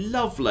 That'd be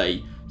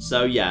lovely.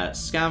 So, yeah,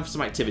 scan for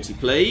some activity,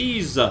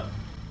 please.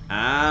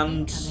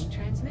 And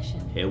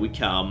here we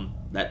come.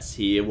 Let's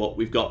hear what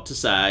we've got to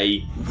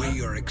say.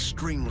 We are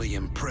extremely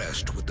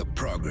impressed with the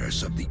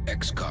progress of the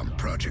XCOM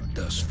project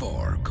thus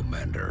far,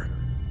 Commander.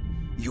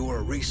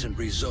 Your recent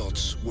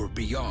results were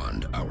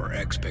beyond our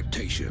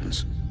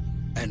expectations,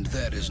 and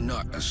that is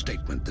not a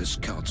statement this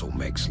council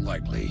makes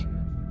lightly.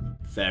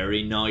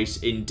 Very nice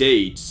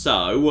indeed.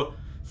 So,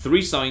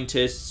 3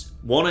 scientists,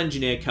 1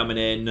 engineer coming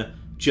in,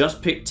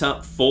 just picked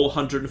up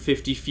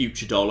 450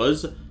 future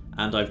dollars,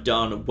 and I've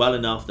done well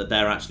enough that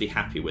they're actually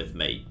happy with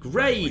me.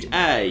 Grade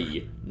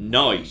A.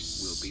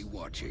 Nice. We'll be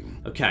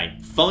watching. Okay,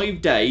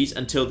 5 days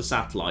until the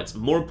satellites.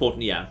 More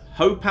importantly, yeah,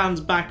 Hopan's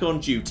back on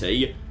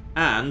duty,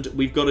 and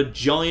we've got a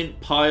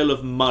giant pile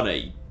of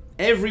money.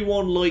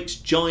 Everyone likes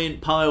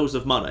giant piles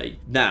of money.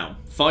 Now,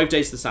 5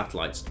 days to the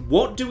satellites.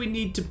 What do we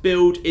need to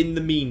build in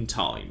the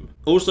meantime?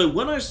 Also,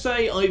 when I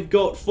say I've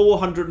got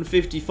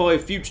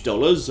 455 future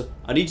dollars,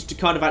 I needed to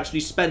kind of actually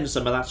spend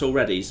some of that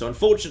already. So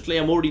unfortunately,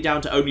 I'm already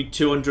down to only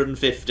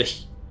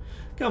 250.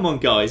 Come on,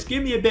 guys.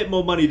 Give me a bit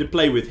more money to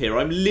play with here.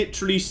 I'm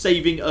literally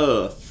saving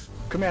Earth.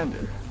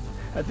 Commander,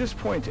 at this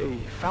point, a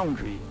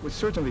foundry would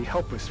certainly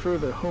help us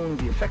further hone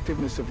the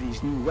effectiveness of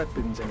these new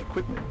weapons and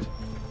equipment.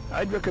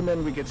 I'd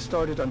recommend we get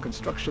started on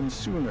construction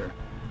sooner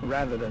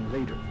rather than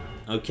later.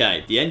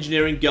 Okay, the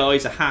engineering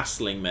guys are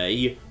hassling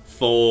me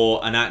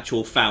for an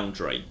actual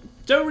foundry.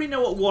 Don't really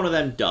know what one of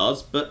them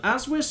does, but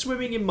as we're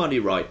swimming in money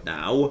right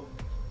now,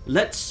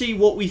 let's see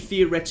what we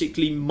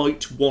theoretically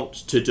might want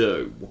to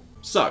do.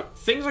 So,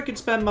 things I could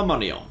spend my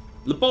money on.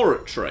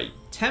 Laboratory.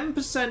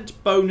 10%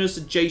 bonus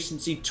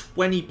adjacency,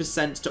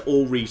 20% to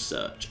all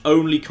research.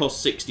 Only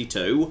costs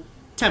 62.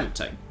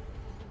 Tempting.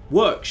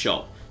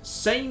 Workshop.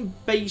 Same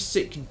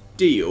basic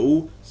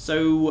deal.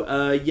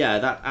 So, yeah,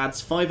 that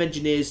adds 5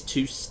 engineers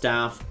to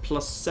staff,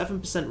 plus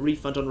 7%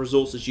 refund on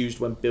resources used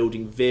when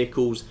building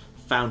vehicles,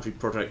 foundry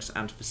products,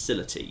 and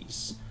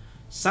facilities.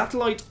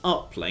 Satellite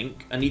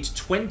uplink. I need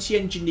 20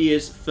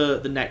 engineers for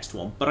the next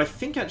one, but I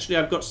think actually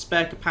I've got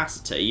spare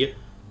capacity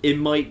in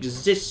my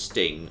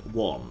existing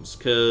ones,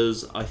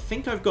 because I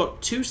think I've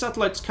got 2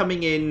 satellites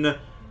coming in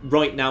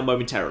right now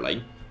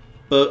momentarily.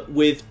 But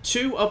with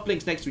 2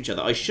 uplinks next to each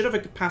other, I should have a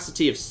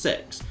capacity of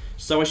 6.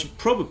 So I should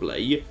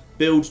probably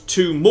build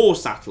 2 more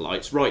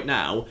satellites right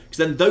now, because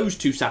then those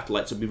 2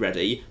 satellites will be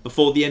ready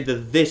before the end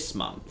of this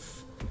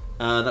month.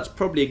 That's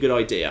probably a good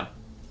idea.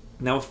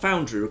 Now, a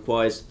foundry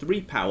requires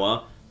 3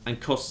 power and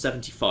costs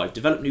 75.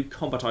 Develop new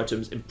combat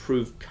items,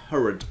 improve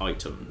current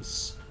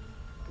items.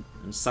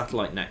 And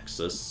satellite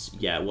nexus,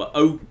 yeah, we're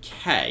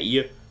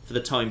okay for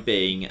the time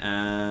being,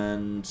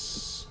 and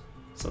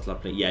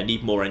satellite, yeah,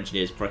 need more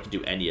engineers before I can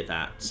do any of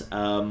that.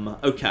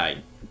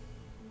 Okay.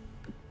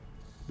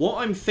 what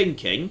I'm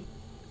thinking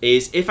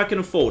is, if I can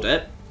afford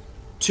it,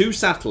 2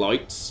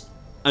 satellites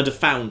and a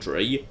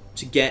foundry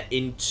to get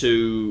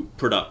into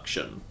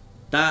production.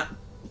 That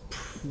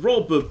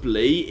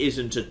probably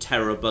isn't a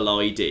terrible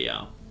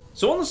idea.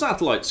 So on the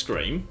satellite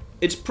screen,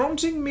 it's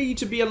prompting me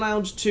to be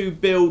allowed to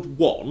build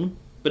 1,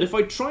 but if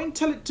I try and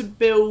tell it to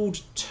build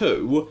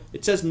 2,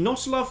 it says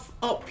not enough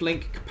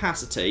uplink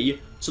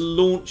capacity to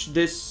launch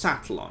this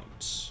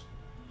satellite.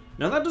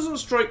 Now that doesn't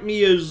strike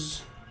me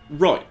as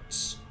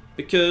right,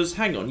 because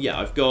hang on, yeah,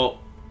 I've got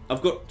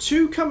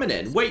 2 coming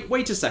in.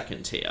 Wait a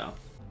second here.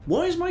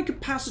 Why is my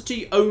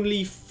capacity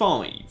only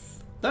 5?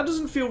 That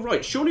doesn't feel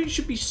right. Surely it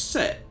should be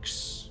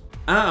 6.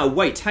 Ah,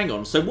 wait, hang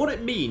on. So what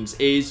it means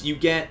is you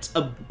get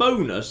a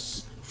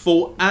bonus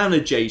for an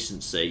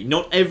adjacency.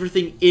 Not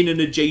everything in an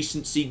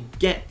adjacency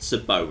gets a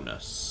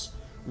bonus.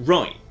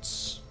 Right.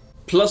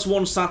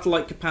 +1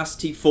 satellite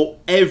capacity for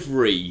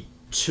every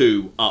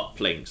 2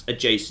 uplinks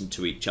adjacent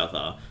to each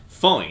other.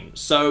 Fine.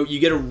 So you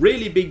get a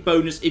really big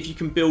bonus if you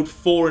can build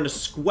 4 in a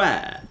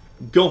square.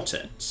 Got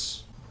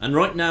it. And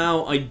right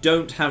now, I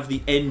don't have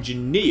the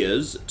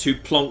engineers to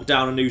plonk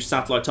down a new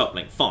satellite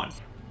uplink. Fine.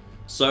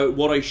 So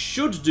what I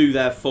should do,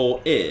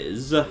 therefore,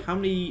 is... how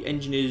many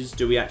engineers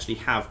do we actually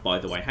have, by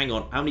the way? Hang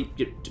on.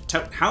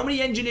 How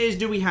many engineers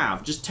do we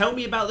have? Just tell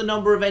me about the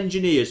number of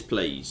engineers,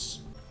 please.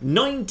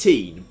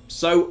 19.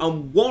 So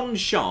I'm 1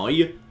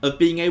 shy of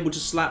being able to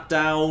slap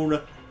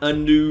down a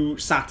new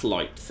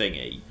satellite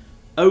thingy.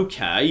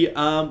 Okay.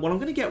 Well, I'm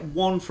going to get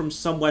 1 from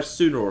somewhere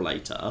sooner or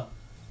later.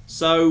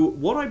 So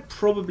what I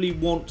probably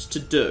want to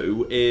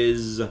do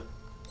is...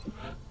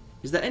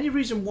 is there any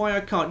reason why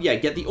I can't... yeah,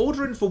 get the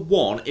order in for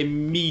 1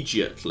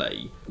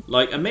 immediately.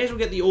 Like, I may as well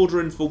get the order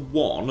in for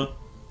 1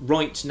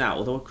 right now.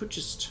 Although I could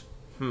just...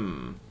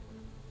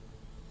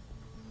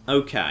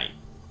 okay.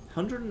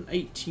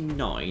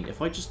 189.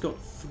 If I just got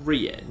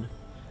 3 in.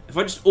 If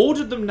I just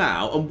ordered them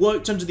now and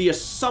worked under the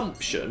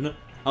assumption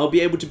I'll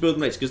be able to build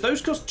them later. Because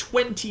those cost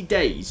 20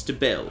 days to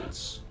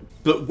build.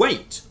 But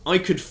wait, I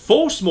could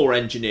force more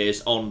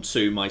engineers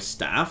onto my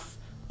staff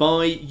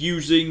by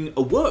using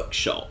a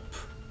workshop.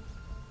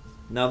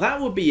 Now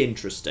that would be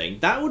interesting.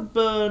 That would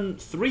burn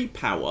 3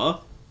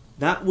 power.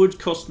 That would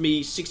cost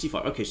me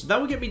 65. Okay, so that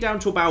would get me down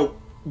to about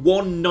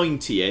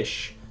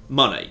 190-ish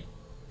money.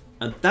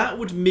 And that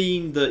would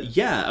mean that,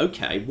 yeah,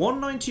 okay,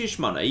 190-ish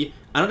money,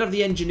 and I'd have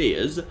the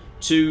engineers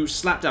to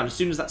slap down, as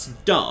soon as that's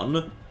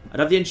done, I'd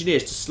have the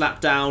engineers to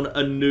slap down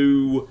a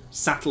new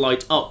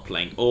satellite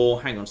uplink.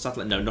 Or, hang on,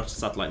 satellite, no, not a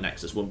satellite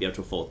nexus, wouldn't be able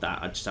to afford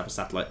that. I'd just have a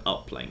satellite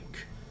uplink.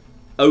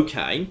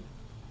 Okay.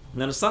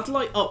 And then a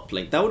satellite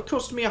uplink, that would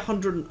cost me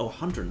 100, or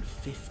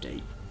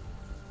 150.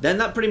 Then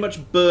that pretty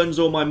much burns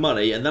all my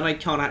money, and then I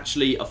can't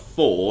actually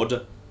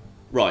afford...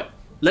 right,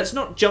 let's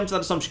not jump to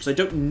that assumption, because I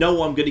don't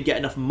know I'm going to get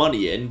enough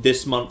money in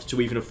this month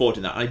to even afford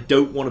that, and I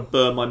don't want to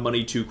burn my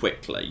money too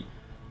quickly.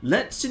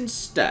 Let's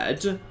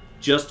instead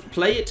just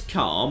play it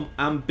calm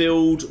and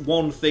build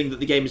 1 thing that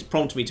the game has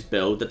prompted me to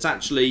build that's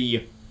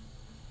actually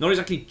not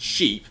exactly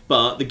cheap,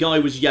 but the guy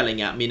was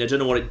yelling at me and I don't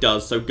know what it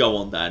does, so go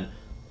on then.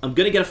 I'm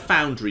going to get a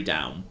foundry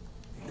down.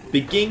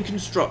 Begin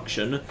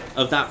construction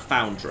of that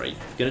foundry.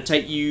 Going to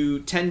take you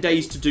 10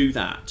 days to do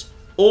that.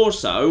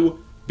 Also,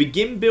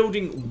 begin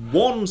building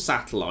 1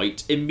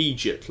 satellite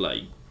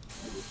immediately.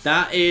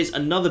 That is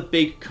another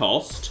big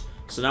cost.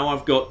 So now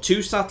I've got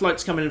 2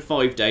 satellites coming in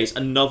 5 days,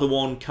 another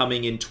one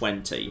coming in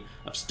 20.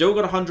 I've still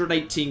got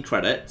 118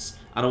 credits,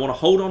 and I want to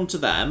hold on to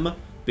them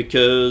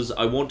because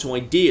I want to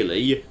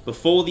ideally,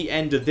 before the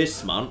end of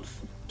this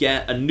month,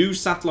 get a new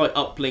satellite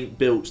uplink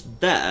built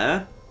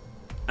there,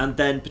 and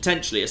then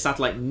potentially a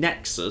satellite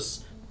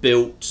nexus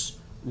built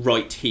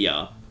right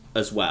here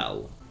as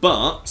well.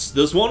 But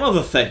there's one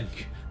other thing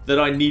that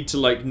I need to,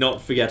 like,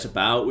 not forget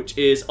about, which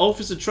is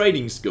Officer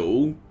Training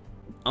School.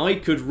 I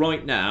could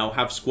right now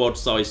have squad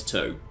size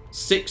 2.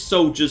 6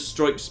 soldiers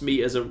strikes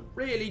me as a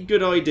really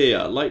good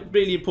idea. Like,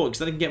 really important, because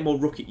then I can get more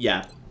rookie...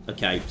 yeah,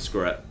 okay,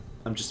 screw it.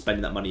 I'm just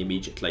spending that money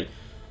immediately.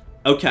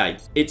 Okay,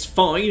 it's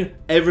fine.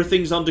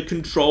 Everything's under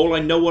control. I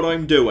know what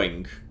I'm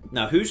doing.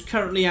 Now, who's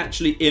currently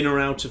actually in or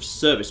out of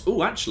service?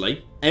 Oh,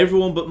 actually,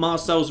 everyone but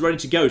Marcel's ready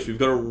to go, so we've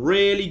got a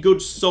really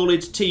good,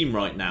 solid team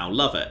right now.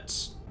 Love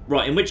it.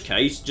 Right, in which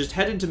case, just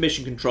head into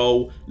mission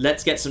control.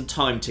 Let's get some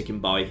time ticking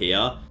by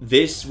here.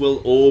 This will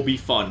all be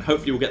fun.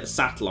 Hopefully we'll get the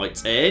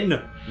satellites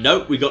in.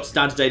 Nope, we got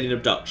standard alien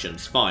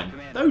abductions. Fine.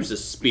 Those are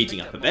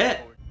speeding up a bit.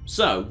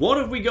 So, what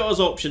have we got as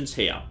options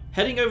here?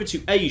 Heading over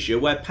to Asia,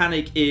 where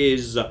panic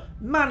is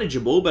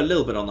manageable, but a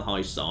little bit on the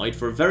high side,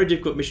 for a very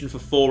difficult mission for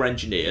 4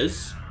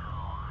 engineers.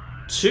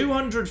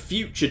 200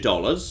 future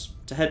dollars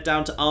to head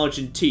down to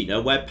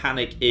Argentina, where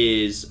panic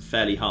is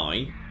fairly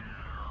high.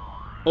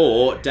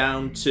 Or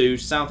down to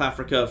South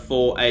Africa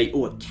for a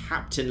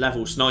captain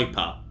level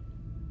sniper.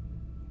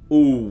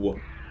 Ooh,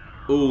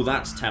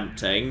 that's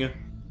tempting.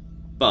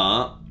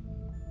 But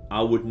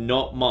I would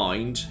not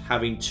mind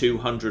having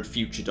 200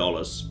 future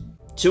dollars.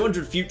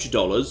 200 future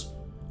dollars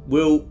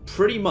will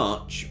pretty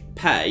much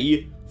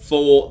pay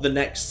for the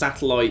next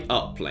satellite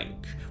uplink.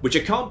 which I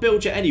can't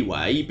build yet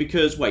anyway,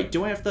 because, wait,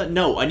 do I have that?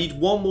 No, I need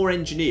one more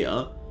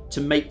engineer to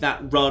make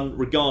that run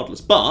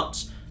regardless.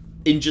 But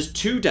in just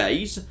 2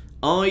 days,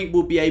 I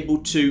will be able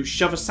to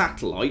shove a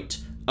satellite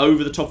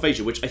over the top of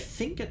Asia, which I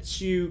think gets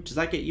you... Does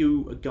that get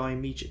you a guy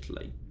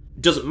immediately?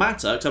 Doesn't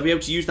matter, because I'll be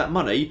able to use that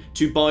money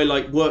to buy,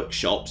 like,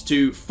 workshops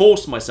to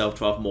force myself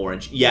to have more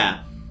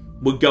Yeah,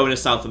 we're going to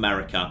South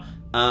America.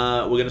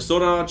 We're going to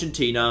sort out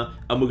Argentina,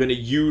 and we're going to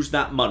use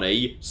that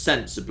money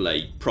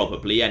sensibly,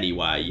 probably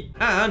anyway.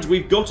 And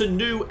we've got a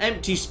new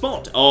empty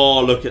spot.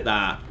 Oh, look at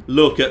that.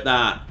 Look at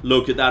that.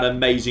 Look at that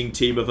amazing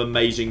team of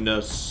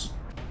amazingness.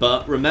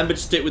 But remember to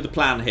stick with the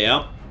plan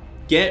here.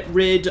 Get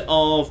rid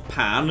of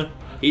Pan.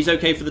 He's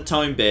okay for the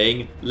time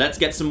being. Let's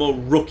get some more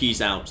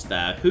rookies out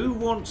there. Who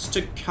wants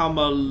to come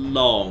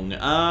along?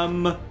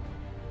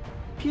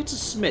 Peter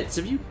Smits,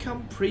 have you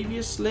come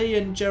previously?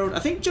 And Gerald... I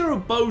think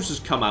Gerald Bowes has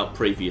come out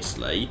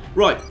previously.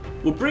 Right,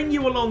 we'll bring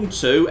you along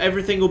too.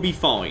 Everything will be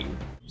fine.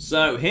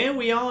 So, here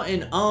we are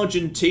in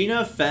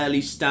Argentina. Fairly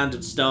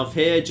standard stuff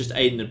here. Just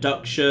aid and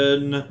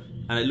abduction.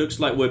 And it looks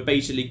like we're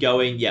basically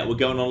going... Yeah, we're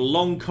going on a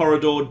long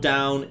corridor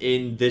down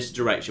in this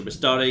direction. We're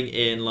starting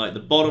in, like,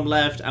 the bottom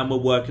left. And we're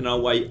working our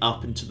way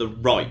up and to the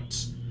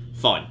right.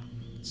 Fine.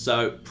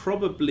 So,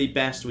 probably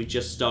best we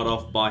just start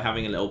off by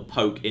having a little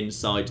poke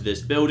inside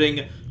this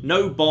building.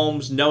 No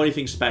bombs, no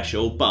anything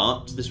special,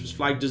 but this was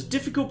flagged as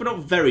difficult, but not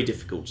very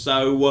difficult.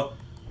 So,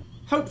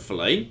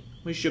 hopefully,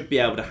 we should be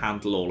able to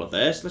handle all of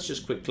this. Let's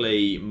just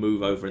quickly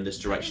move over in this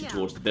direction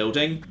towards the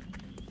building.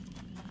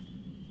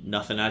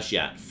 Nothing as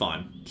yet.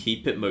 Fine.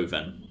 Keep it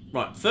moving.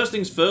 Right, first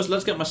things first,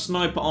 let's get my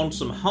sniper on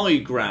some high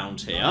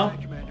ground here.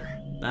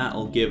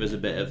 That'll give us a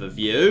bit of a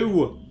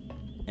view.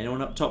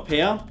 Anyone up top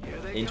here?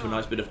 Into a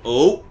nice bit of...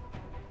 Oh!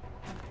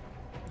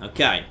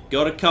 Okay,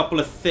 got a couple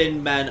of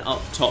thin men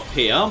up top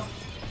here.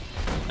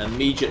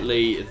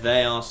 Immediately,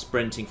 they are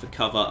sprinting for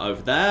cover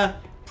over there.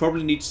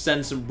 Probably need to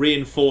send some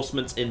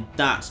reinforcements in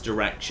that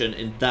direction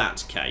in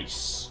that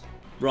case.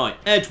 Right,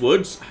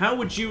 Edwards, how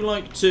would you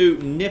like to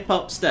nip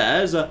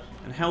upstairs and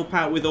help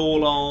out with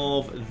all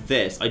of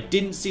this? I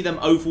didn't see them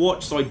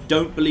overwatch, so I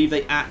don't believe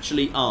they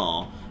actually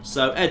are.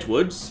 So,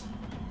 Edwards...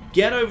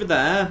 Get over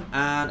there,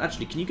 and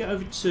actually, can you get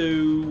over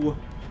to...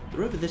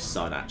 They're over this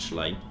side,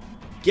 actually.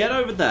 Get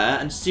over there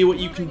and see what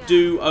you can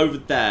do over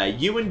there.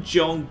 You and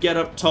John get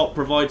up top,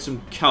 provide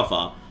some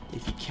cover,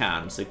 if you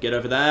can. So get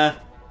over there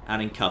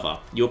and in cover.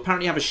 You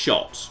apparently have a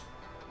shot.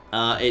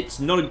 It's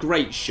not a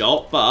great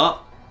shot, but...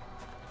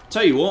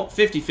 Tell you what,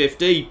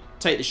 50-50,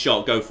 take the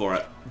shot, go for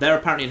it. They're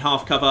apparently in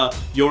half cover,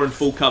 you're in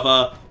full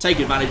cover. Take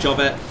advantage of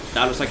it.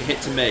 That looks like a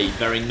hit to me.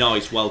 Very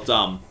nice, well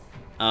done.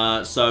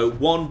 So,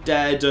 one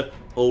dead...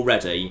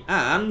 already,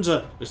 and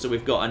looks like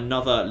we've got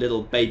another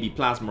little baby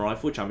plasma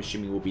rifle, which I'm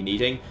assuming we'll be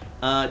needing.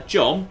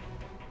 John,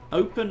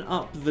 open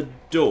up the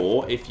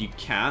door if you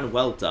can.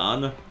 Well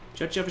done.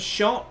 Do you have a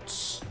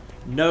shot?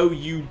 No,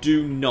 you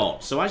do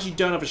not. So as you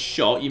don't have a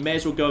shot, you may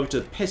as well go over to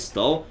the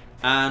pistol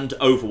and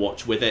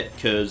overwatch with it,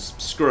 because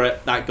screw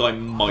it, that guy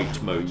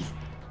might move.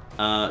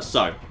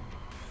 So,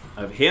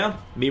 over here.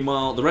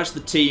 Meanwhile, the rest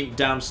of the team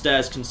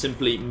downstairs can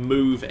simply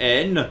move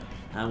in,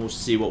 and we'll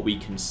see what we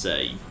can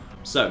see.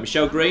 So,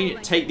 Michelle Green,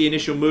 take the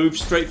initial move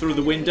straight through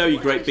the window, you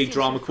great big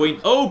drama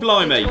queen. Oh,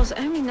 blimey! It was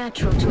only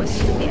natural to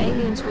assume the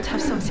aliens would have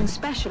something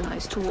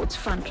specialized towards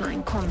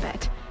frontline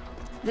combat.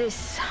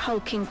 This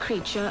hulking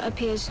creature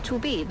appears to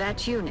be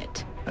that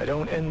unit. I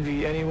don't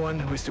envy anyone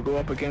who is to go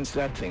up against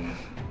that thing.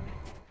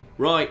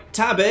 Right,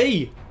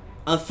 Tabby,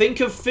 I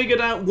think I've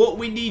figured out what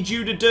we need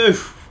you to do.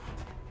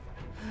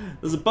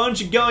 There's a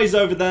bunch of guys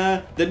over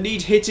there that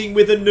need hitting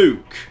with a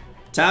nuke.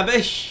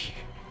 Tabby?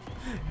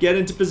 Get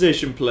into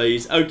position,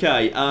 please.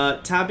 Okay,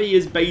 Tabby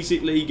is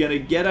basically going to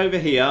get over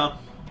here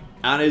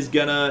and is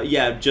going to,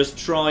 yeah, just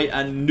try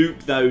and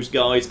nuke those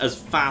guys as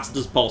fast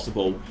as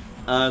possible.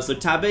 So,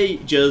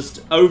 Tabby,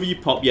 just over you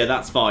pop. Yeah,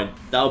 that's fine.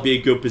 That'll be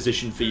a good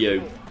position for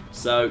you.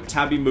 So,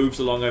 Tabby moves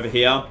along over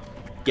here.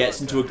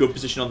 Gets into a good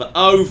position on the...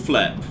 Oh,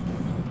 flip.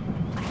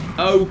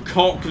 Oh,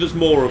 cock, there's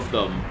more of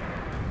them.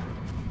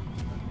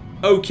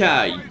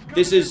 Okay,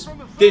 this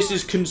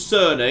is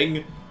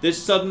concerning.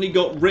 This suddenly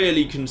got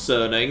really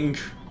concerning.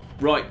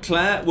 Right,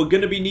 Claire, we're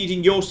going to be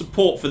needing your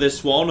support for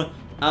this one.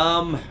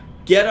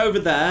 Get over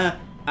there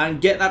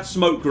and get that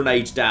smoke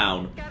grenade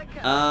down.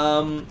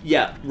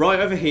 Yeah, right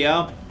over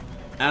here.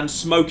 And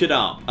smoke it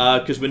up,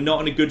 because we're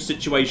not in a good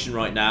situation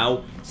right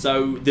now.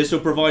 So this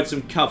will provide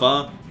some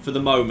cover for the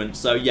moment.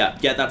 So yeah,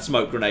 get that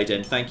smoke grenade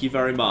in. Thank you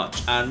very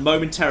much. And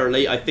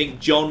momentarily, I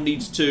think John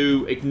needs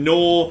to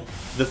ignore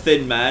the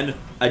thin men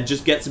and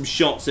just get some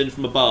shots in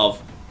from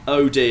above.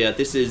 Oh dear,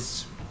 this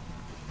is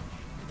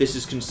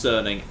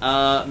concerning.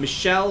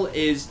 Michelle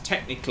is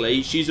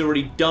technically, she's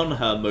already done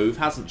her move,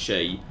 hasn't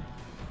she?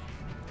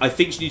 I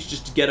think she needs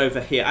just to get over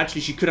here.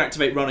 Actually, she could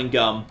activate run and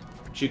gun.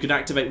 She could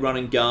activate run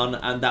and gun,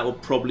 and that will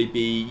probably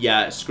be,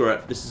 yeah, screw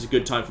it. This is a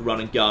good time for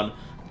run and gun.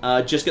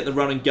 Just get the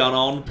run and gun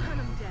on,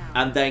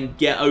 and then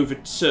get over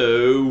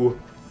to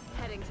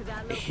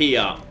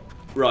here.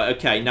 Right,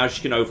 okay, now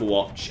she can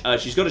overwatch.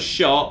 She's got a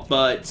shot,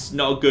 but it's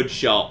not a good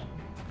shot.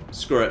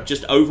 Screw it.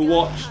 Just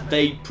Overwatch.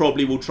 They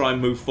probably will try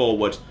and move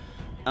forward.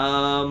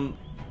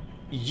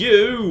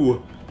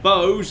 You,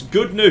 Bose,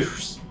 good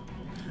news.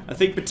 I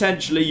think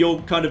potentially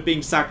you're kind of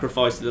being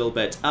sacrificed a little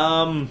bit.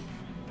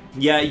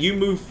 Yeah, you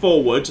move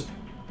forward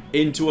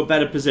into a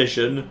better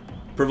position.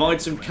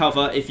 Provide some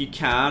cover if you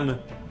can.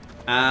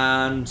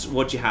 And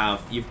what do you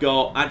have? You've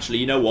got... Actually,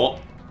 you know what?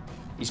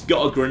 He's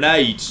got a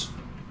grenade.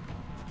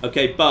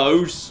 Okay,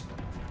 Bose.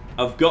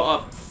 I've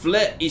got a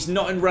flip. He's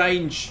not in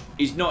range.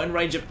 He's not in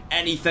range of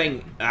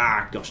anything.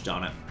 Ah, gosh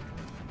darn it.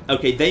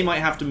 Okay, they might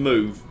have to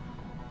move.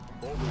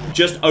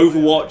 Just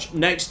Overwatch.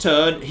 Next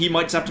turn, he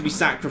might have to be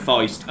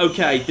sacrificed.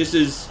 Okay, this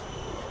is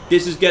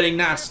getting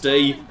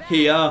nasty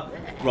here.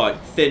 Right,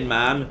 Thin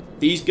Man.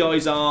 These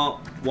guys are...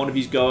 One of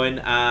you's going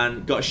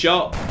and got a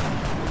shot.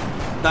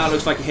 That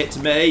looks like a hit to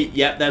me.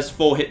 Yep, there's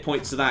 4 hit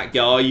points to that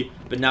guy.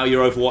 But now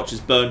your Overwatch is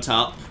burnt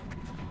up.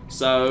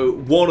 So,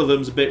 one of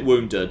them's a bit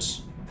wounded.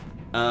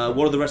 What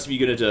are the rest of you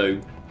going to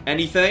do?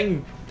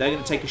 Anything? They're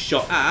going to take a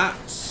shot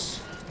at...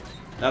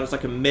 That looks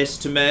like a miss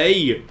to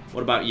me.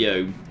 What about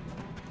you?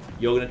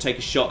 You're going to take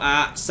a shot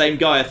at... Same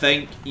guy, I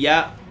think.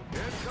 Yeah.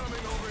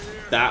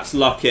 That's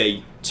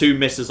lucky. 2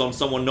 misses on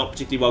someone not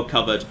particularly well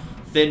covered.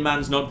 Thin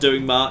Man's not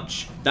doing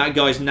much. That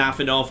guy's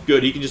naffing off.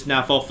 Good, he can just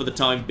naff off for the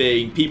time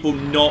being. People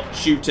not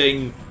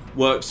shooting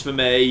works for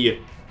me.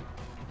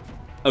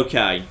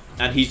 Okay.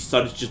 And he's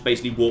decided to just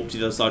basically warp to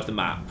the other side of the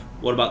map.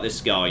 What about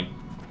this guy?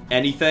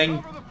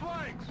 Anything?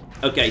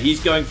 Okay,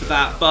 he's going for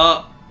that,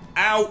 but...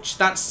 Ouch!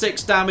 That's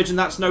 6 damage and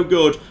that's no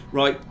good.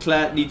 Right,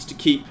 Claire needs to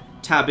keep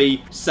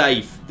Tabby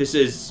safe. This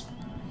is...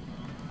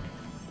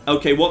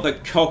 Okay, what the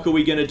cock are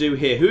we going to do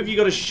here? Who have you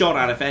got a shot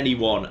at, if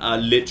anyone?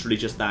 Literally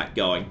just that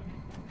guy.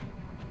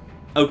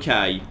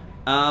 Okay.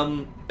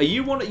 Are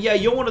you one... Yeah,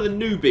 you're one of the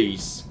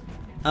newbies.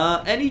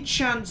 Any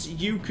chance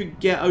you could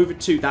get over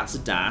to... That's a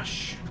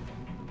dash.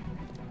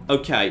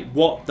 Okay,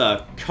 what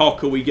the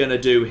cock are we going to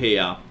do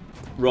here?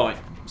 Right,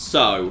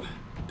 so...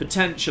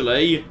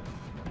 Potentially...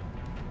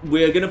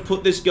 We're going to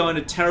put this guy in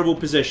a terrible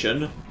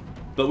position...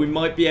 But we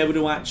might be able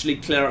to actually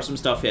clear out some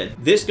stuff here.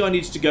 This guy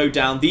needs to go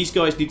down. These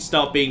guys need to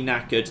start being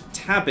knackered.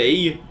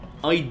 Tabby,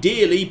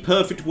 ideally,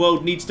 Perfect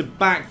World needs to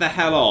back the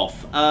hell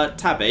off.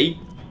 Tabby,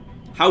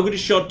 how good a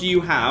shot do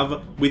you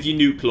have with your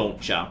nuke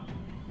launcher?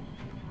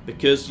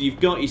 Because you've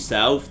got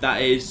yourself,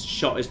 that is,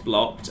 shot is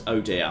blocked.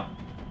 Oh dear.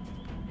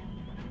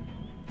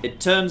 It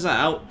turns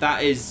out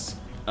that is...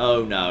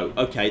 Oh no.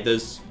 Okay,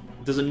 there's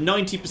a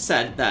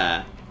 90%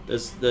 there.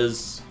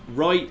 There's...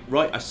 Right,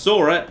 I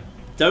saw it.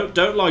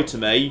 Don't lie to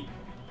me.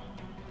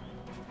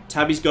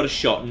 Tabby's got a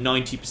shot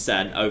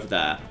 90% over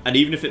there. And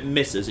even if it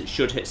misses, it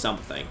should hit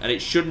something. And it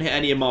shouldn't hit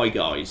any of my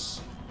guys.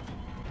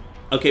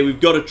 Okay,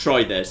 we've got to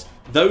try this.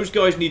 Those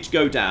guys need to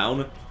go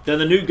down. Then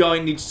the new guy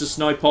needs to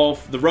snipe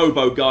off the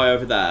robo guy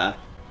over there.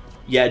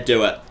 Yeah,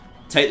 do it.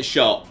 Take the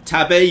shot.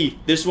 Tabby,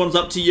 this one's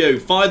up to you.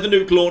 Fire the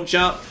nuke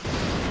launcher.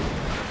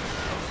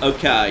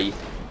 Okay.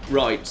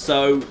 Right,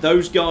 so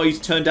those guys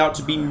turned out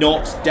to be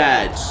not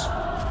dead.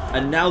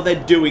 And now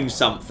they're doing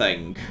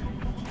something.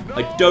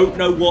 I don't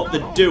know what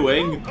they're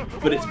doing,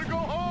 but it's...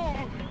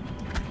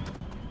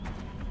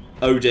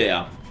 Oh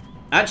dear.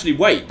 Actually,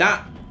 wait,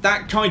 that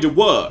kind of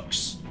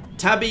works.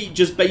 Tabby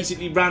just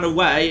basically ran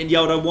away and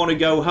yelled, I want to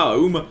go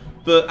home.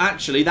 But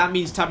actually, that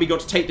means Tabby got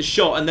to take the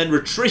shot and then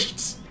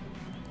retreat.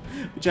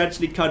 Which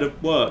actually kind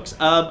of works.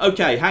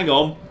 Okay, hang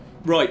on.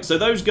 Right, so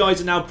those guys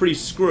are now pretty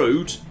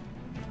screwed.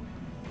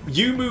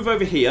 You move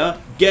over here,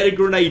 get a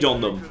grenade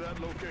on them.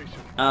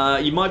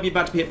 You might be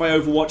about to be hit by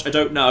Overwatch, I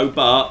don't know,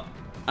 but...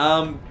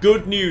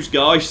 good news,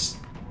 guys.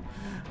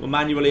 We're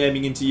manually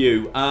aiming into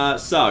you.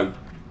 So,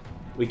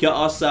 we got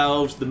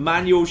ourselves the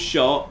manual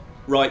shot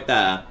right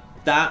there.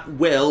 That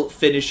will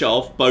finish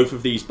off both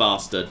of these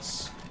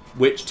bastards.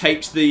 Which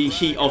takes the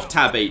heat off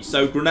Tabby.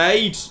 So,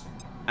 grenade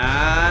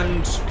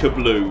and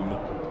kabloom.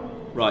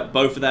 Right,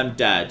 both of them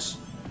dead.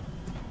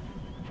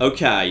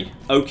 Okay,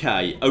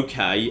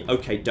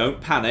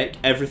 don't panic.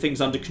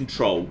 Everything's under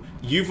control.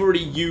 You've already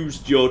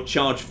used your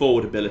charge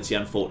forward ability,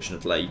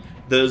 unfortunately.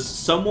 There's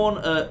someone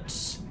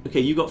at... Okay,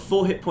 you got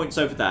 4 hit points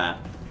over there.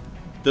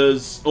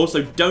 There's...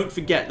 Also, don't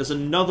forget, there's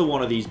another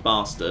one of these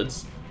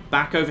bastards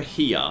back over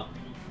here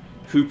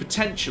who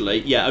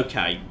potentially... Yeah,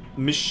 okay.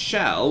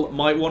 Michelle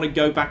might want to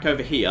go back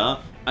over here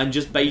and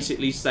just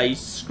basically say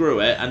screw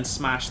it and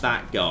smash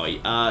that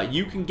guy.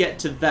 You can get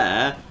to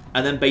there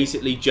and then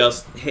basically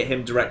just hit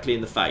him directly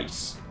in the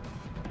face.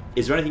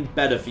 Is there anything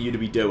better for you to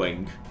be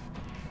doing?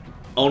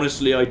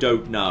 Honestly, I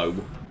don't know.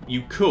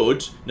 You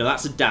could... No,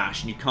 that's a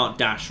dash, and you can't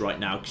dash right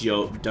now because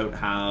you don't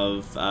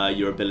have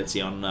your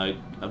ability on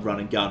a run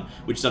and gun,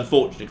 which is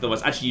unfortunate.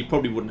 Otherwise, actually, you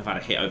probably wouldn't have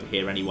had a hit over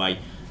here anyway.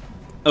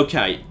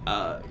 Okay,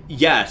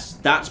 yes,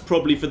 that's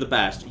probably for the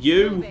best.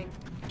 You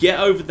get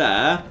over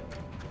there.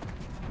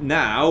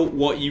 Now,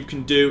 what you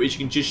can do is you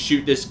can just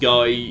shoot this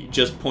guy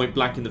just point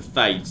blank in the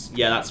face.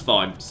 Yeah, that's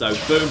fine. So,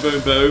 boom,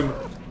 boom, boom.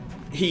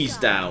 He's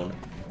down.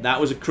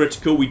 That was a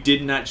critical we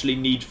didn't actually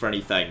need for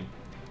anything.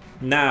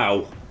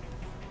 Now,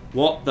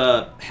 what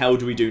the hell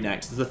do we do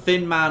next? There's a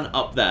Thin Man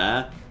up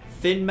there.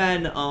 Thin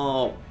Men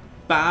are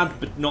bad,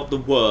 but not the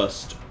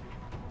worst.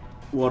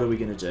 What are we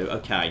going to do?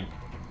 Okay.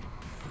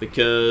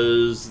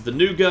 Because the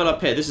new girl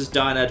up here, this is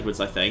Diane Edwards,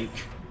 I think.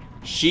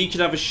 She could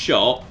have a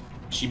shot.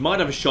 She might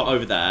have a shot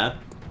over there,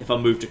 if I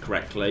moved her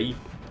correctly.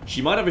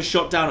 She might have a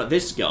shot down at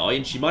this guy,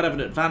 and she might have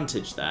an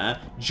advantage there.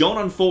 John,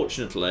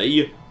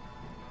 unfortunately...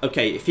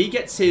 Okay, if he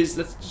gets his...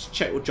 Let's just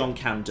check what John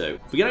can do.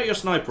 If we get out your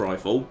sniper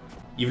rifle,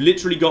 you've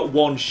literally got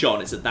one shot,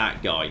 and it's at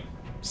that guy.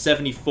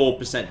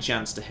 74%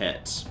 chance to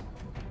hit.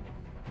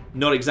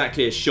 Not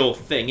exactly a sure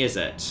thing, is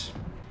it?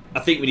 I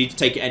think we need to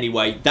take it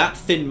anyway. That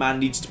thin man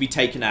needs to be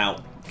taken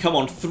out. Come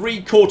on,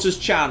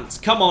 3/4 chance.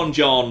 Come on,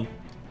 John.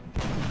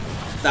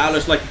 That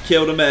looks like a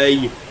kill to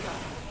me.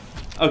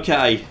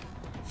 Okay.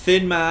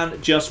 Thin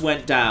man just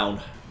went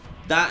down.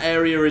 That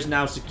area is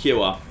now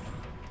secure.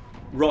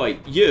 Right,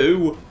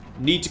 you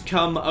need to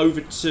come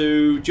over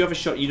to... Do you have a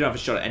shot? You don't have a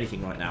shot at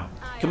anything right now.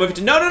 Come over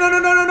to... No, no, no, no,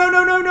 no, no,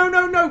 no, no, no,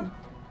 no, no.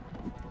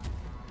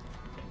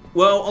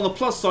 Well, on the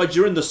plus side,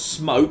 you're in the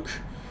smoke.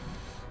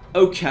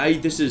 Okay,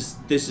 this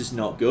is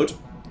not good.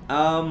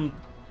 25%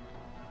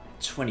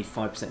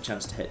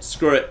 chance to hit.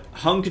 Screw it.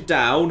 Hunker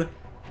down.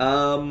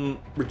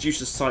 Reduce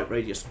the sight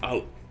radius.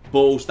 Oh,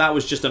 balls. That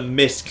was just a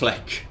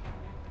misclick.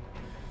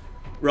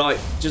 Right,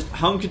 just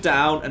hunker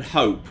down and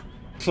hope.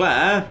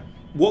 Claire,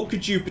 what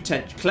could you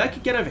potentially... Claire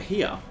could get over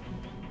here.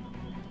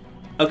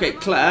 Okay,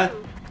 Claire,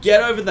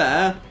 get over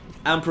there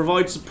and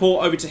provide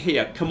support over to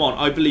here. Come on,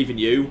 I believe in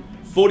you.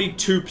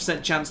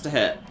 42% chance to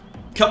hit.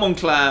 Come on,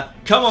 Claire.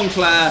 Come on,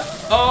 Claire.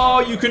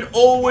 Oh, you can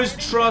always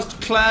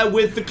trust Claire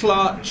with the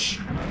clutch.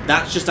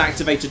 That's just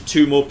activated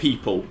 2 more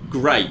people.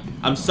 Great.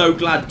 I'm so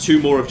glad 2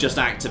 more have just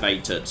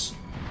activated.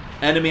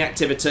 Enemy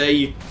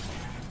activity.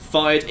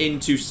 Fired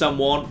into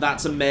someone.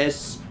 That's a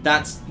miss.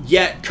 That's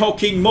yet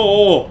cocking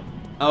more.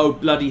 Oh,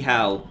 bloody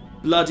hell.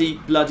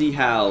 Bloody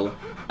hell.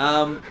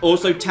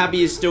 Also,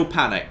 Tabby is still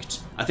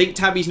panicked. I think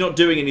Tabby's not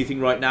doing anything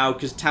right now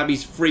because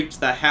Tabby's freaked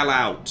the hell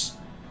out.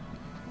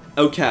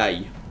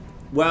 Okay.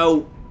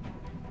 Well,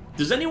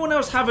 does anyone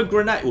else have a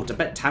grenade? Well, I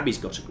bet Tabby's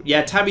got a...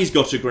 Yeah, Tabby's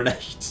got a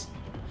grenade.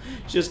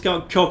 Just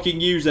can't cocking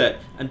use it.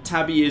 And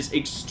Tabby is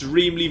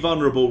extremely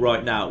vulnerable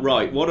right now.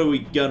 Right, what are we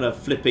gonna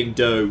flipping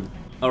do?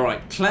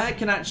 Alright, Claire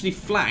can actually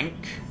flank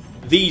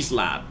these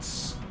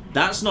lads.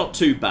 That's not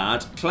too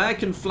bad. Claire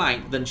can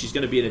flank, then she's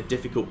going to be in a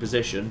difficult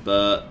position,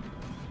 but...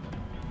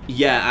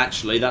 Yeah,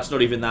 actually, that's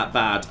not even that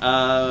bad.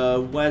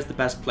 Where's the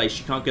best place?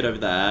 She can't get over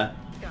there.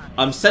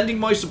 I'm sending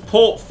my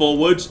support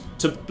forward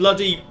to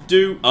bloody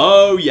do...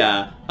 Oh,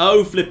 yeah.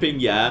 Oh, flipping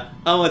yeah.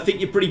 Oh, I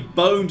think you're pretty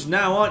boned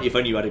now, aren't you? If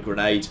only you had a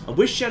grenade. I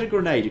wish you had a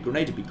grenade. A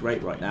grenade would be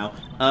great right now.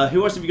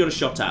 Who else have you got a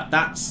shot at?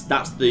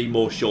 That's the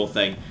more sure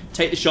thing.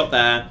 Take the shot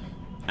there.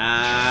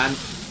 And...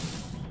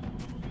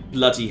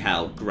 Bloody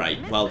hell.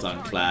 Great. Well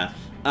done, Claire.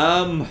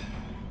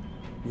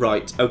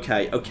 Right.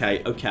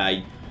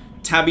 Okay.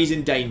 Tabby's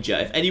in danger.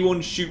 If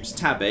anyone shoots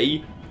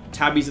Tabby...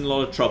 Tabby's in a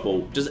lot of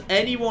trouble. Does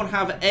anyone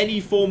have any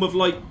form of,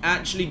 like,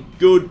 actually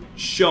good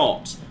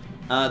shot?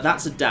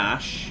 That's a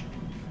dash.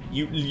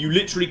 You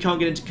literally can't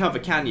get into cover,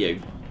 can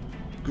you?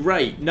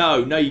 Great. No,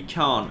 you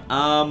can't.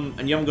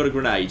 And you haven't got a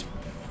grenade.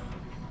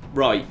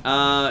 Right.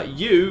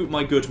 You,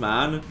 my good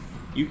man,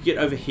 you can get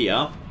over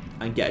here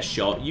and get a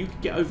shot. You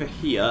can get over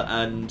here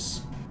and...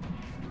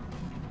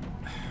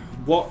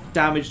 What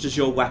damage does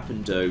your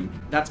weapon do?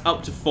 That's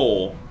up to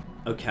 4.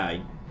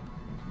 Okay.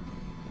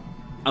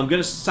 I'm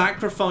going to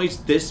sacrifice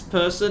this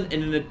person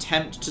in an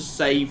attempt to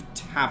save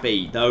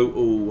Tabby, though.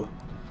 Ooh.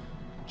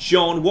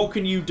 John, what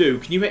can you do?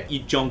 Can you hit...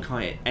 John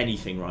can't hit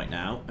anything right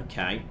now.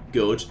 Okay,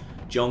 good.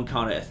 John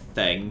can't hit a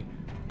thing.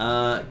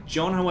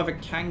 John, however,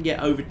 can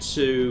get over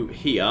to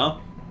here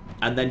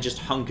and then just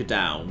hunker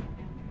down.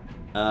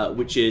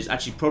 Which is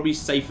actually probably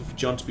safer for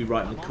John to be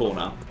right in the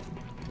corner.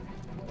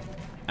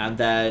 And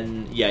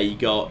then, yeah, you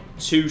got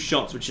 2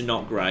 shots, which are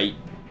not great.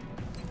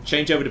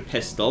 Change over to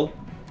pistol.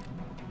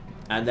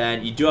 And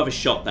then you do have a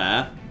shot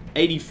there.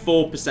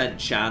 84%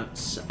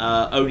 chance.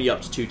 Only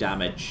up to 2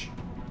 damage.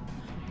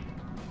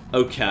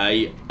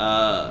 Okay.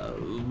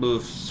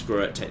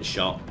 Screw it. Take the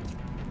shot.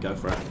 Go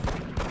for it.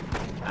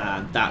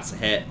 And that's a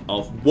hit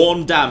of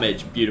 1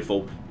 damage.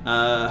 Beautiful.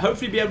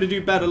 Hopefully be able to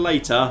do better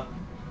later.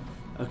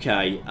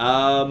 Okay. Do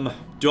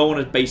I want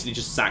to basically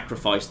just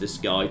sacrifice this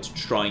guy to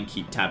try and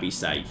keep Tabby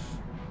safe?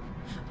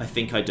 I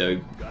think I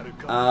do.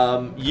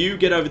 You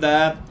get over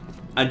there.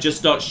 And just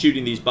start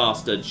shooting these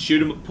bastards. Shoot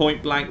them at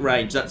point blank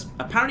range. That's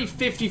apparently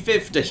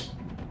 50-50.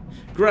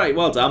 Great,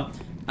 well done.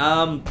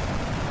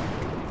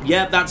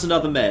 Yeah, that's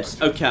another miss.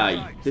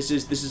 Okay, this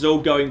is all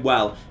going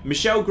well.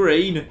 Michelle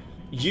Green,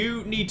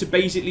 you need to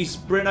basically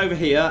sprint over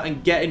here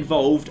and get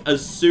involved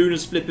as soon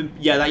as flipping...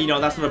 Yeah,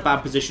 that's not a bad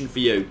position for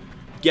you.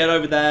 Get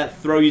over there,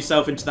 throw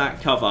yourself into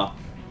that cover.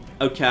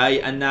 Okay,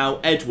 and now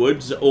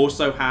Edwards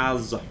also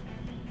has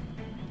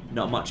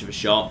not much of a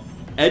shot.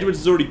 Edwards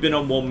has already been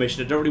on 1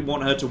 mission. I don't really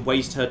want her to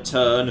waste her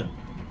turn.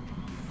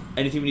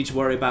 Anything we need to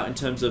worry about in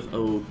terms of...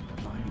 Oh,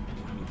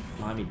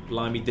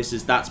 blimey.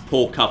 That's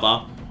poor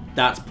cover.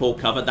 That's poor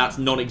cover. That's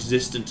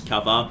non-existent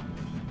cover.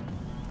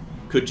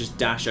 Could just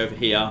dash over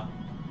here.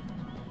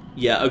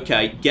 Yeah,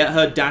 okay. Get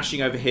her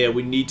dashing over here.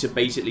 We need to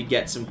basically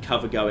get some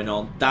cover going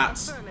on.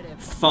 That's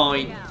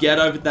fine. Get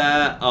over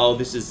there. Oh,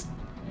 this is...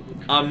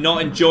 I'm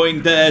not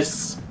enjoying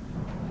this.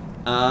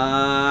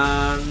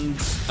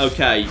 And...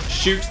 okay.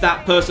 Shoot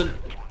that person.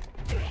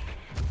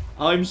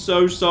 I'm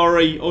so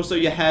sorry. Also,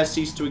 your hair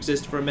ceased to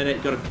exist for a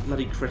minute. Got a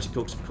bloody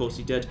critical, because of course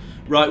he did.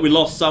 Right, we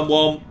lost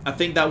someone. I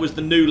think that was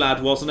the new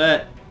lad, wasn't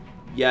it?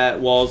 Yeah, it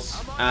was.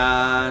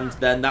 And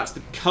then that's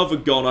the cover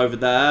gone over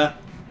there.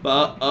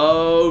 But,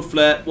 oh,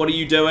 Flip, what are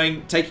you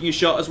doing? Taking a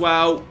shot as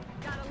well?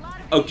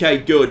 Okay,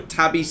 good.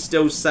 Tabby's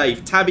still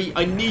safe. Tabby,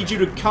 I need you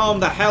to calm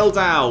the hell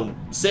down.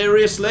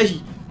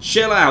 Seriously?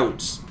 Chill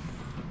out.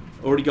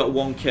 Already got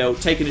one kill.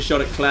 Taking a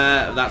shot at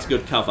Claire. That's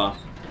good cover.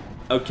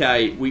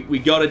 Okay, we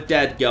got a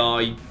dead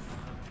guy.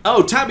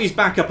 Oh, Tabby's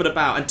back up and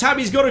about. And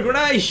Tabby's got a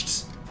grenade.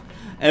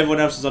 Everyone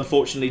else is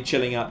unfortunately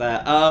chilling out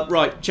there.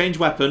 Right, change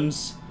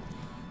weapons.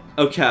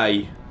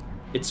 Okay.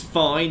 It's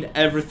fine.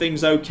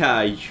 Everything's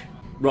okay.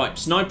 Right,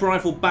 sniper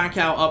rifle back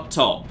out up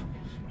top.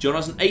 John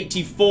has an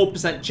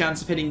 84%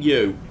 chance of hitting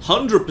you.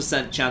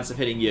 100% chance of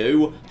hitting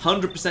you.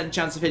 100%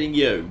 chance of hitting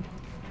you.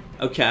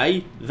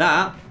 Okay,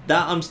 that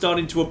I'm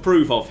starting to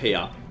approve of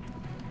here.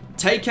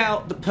 Take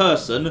out the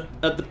person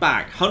at the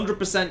back.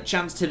 100%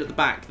 chance to hit at the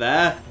back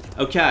there.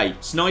 Okay,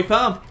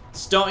 sniper,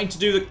 starting to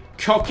do the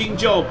cocking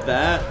job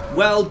there.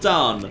 Well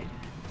done.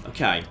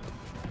 Okay,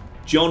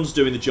 John's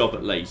doing the job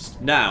at least.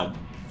 Now,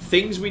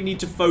 things we need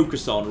to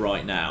focus on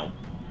right now.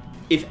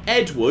 If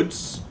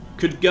Edwards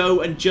could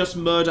go and just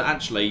murder...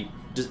 actually,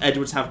 does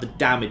Edwards have the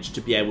damage to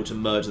be able to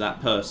murder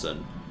that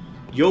person?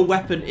 Your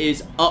weapon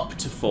is up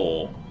to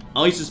 4.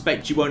 I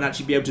suspect you won't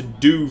actually be able to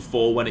do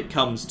 4 when it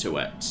comes to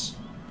it.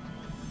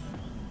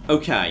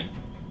 Okay.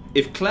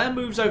 If Claire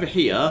moves over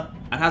here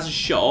and has a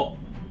shot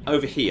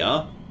over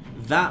here,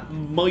 that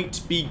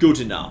might be good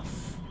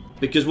enough.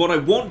 Because what I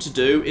want to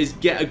do is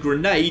get a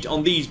grenade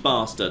on these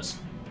bastards.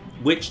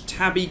 Which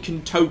Tabby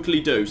can totally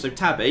do. So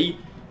Tabby...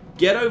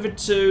 get over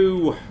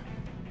to...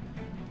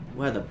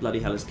 where the bloody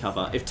hell is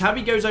cover? If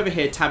Tabby goes over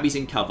here, Tabby's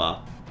in cover.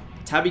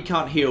 Tabby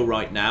can't heal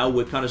right now.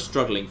 We're kind of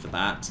struggling for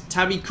that.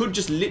 Tabby could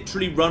just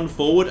literally run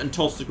forward and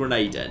toss the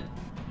grenade in.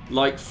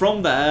 Like,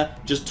 from there,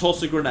 just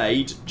toss a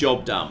grenade.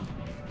 Job done.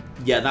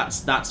 Yeah,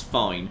 that's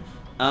fine.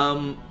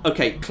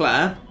 Okay,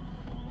 Claire.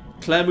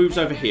 Claire moves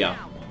over here.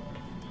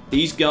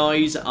 These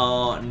guys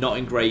are not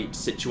in great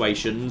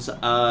situations.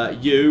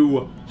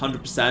 You,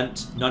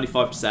 100%,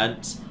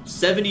 95%,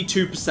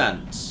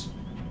 72%.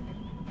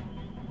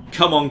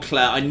 Come on,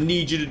 Claire. I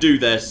need you to do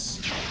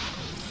this.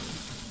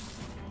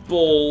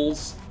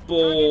 Balls.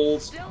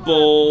 Balls.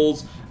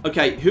 Balls.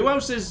 Okay, who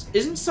else is...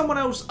 isn't someone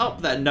else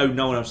up there? No,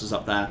 no one else is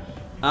up there.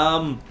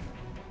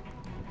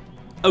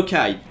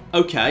 Okay.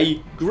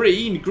 Okay.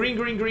 Green. Green,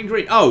 green, green,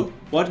 green. Oh,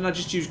 why didn't I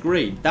just use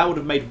green? That would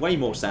have made way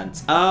more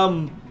sense.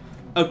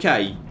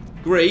 Okay.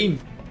 Green.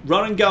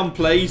 Run and gun,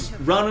 please.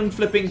 Run and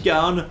flipping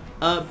gun.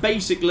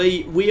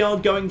 Basically, we are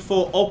going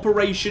for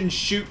Operation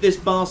Shoot This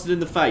Bastard in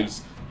the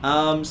Face.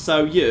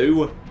 So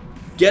you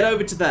get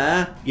over to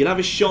there. You'll have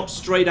a shot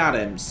straight at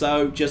him.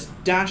 So just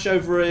dash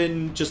over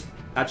in. Just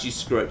actually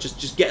screw it.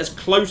 Just get as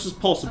close as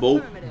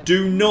possible.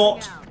 Do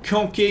not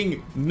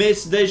cocking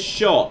miss this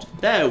shot.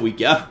 There we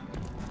go.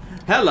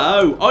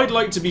 Hello. I'd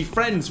like to be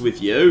friends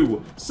with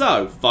you.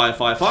 So fire,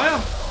 fire,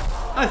 fire.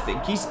 I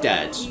think he's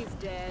dead.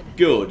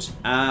 Good.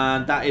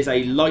 And that is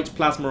a light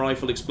plasma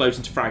rifle explodes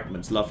into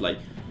fragments. Lovely.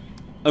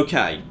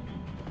 Okay.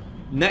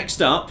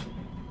 Next up.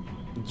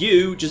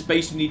 You just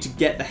basically need to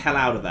get the hell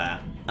out of there.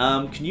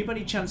 Can you by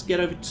any chance get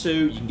over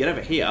to... you can get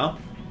over here.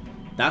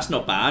 That's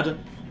not bad.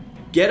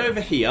 Get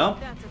over here.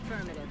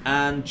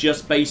 And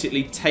just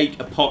basically take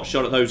a pot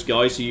shot at those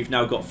guys. So you've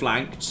now got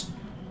flanked.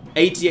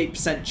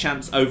 88%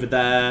 chance over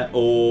there.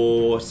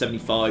 Or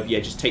 75. Yeah,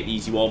 just take the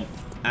easy one.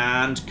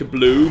 And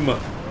kabloom.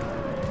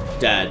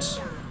 Dead.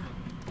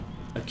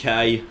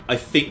 Okay. I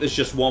think there's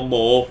just one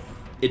more.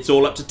 It's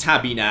all up to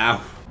Tabby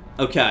now.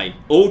 Okay,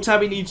 all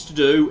Tabby needs to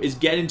do is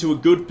get into a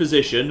good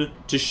position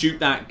to shoot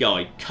that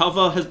guy.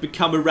 Cover has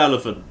become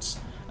irrelevant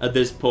at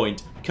this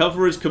point.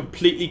 Cover is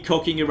completely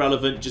cocking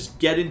irrelevant. Just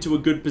get into a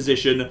good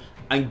position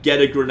and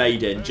get a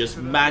grenade in. Just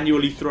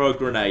manually throw a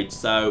grenade.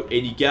 So,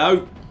 in you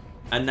go.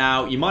 And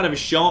now, you might have a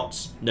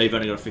shot. No, you've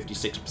only got a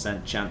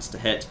 56% chance to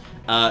hit.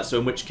 So,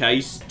 in which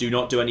case, do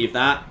not do any of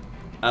that.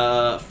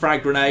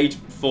 Frag grenade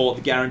for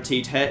the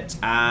guaranteed hit,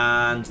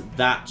 and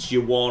that's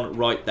your one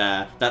right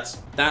there. That's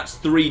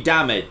 3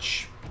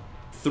 damage.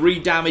 3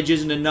 damage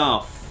isn't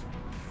enough.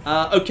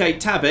 Okay,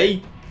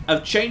 Tabby,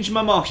 I've changed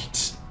my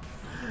mind.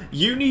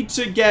 You need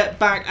to get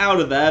back out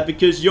of there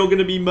because you're going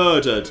to be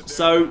murdered.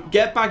 So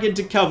get back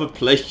into cover,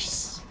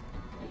 please.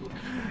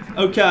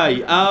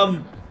 Okay,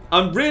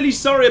 I'm really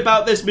sorry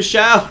about this,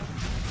 Michelle.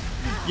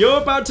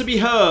 You're about to be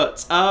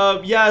hurt.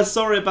 Yeah,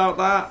 sorry about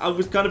that. I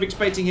was kind of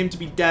expecting him to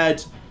be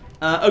dead.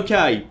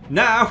 Okay,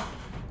 now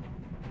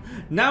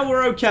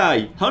we're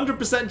okay.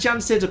 100%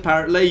 chance hit,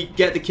 apparently.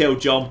 Get the kill,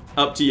 John.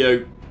 Up to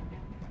you.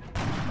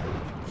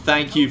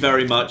 Thank you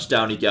very much.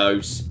 Down he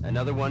goes.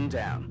 Another one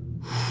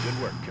down.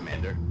 Good work,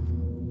 Commander.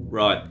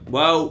 Right.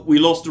 Well, we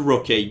lost a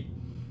rookie.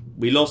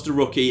 We lost a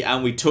rookie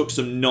and we took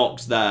some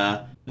knocks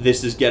there.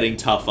 This is getting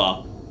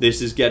tougher.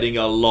 This is getting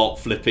a lot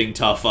flipping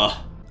tougher.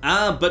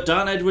 But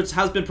Dan Edwards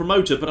has been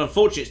promoted, but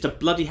unfortunately it's to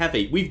bloody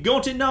heavy. We've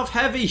got enough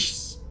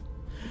heavies.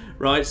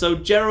 Right, so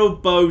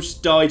Gerald Bose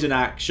died in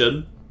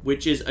action,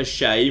 which is a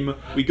shame.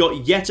 We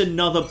got yet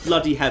another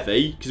bloody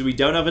heavy, because we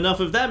don't have enough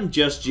of them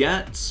just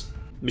yet.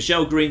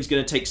 Michelle Green's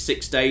going to take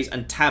 6 days,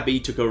 and Tabby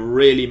took a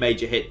really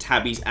major hit.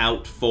 Tabby's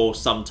out for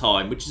some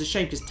time, which is a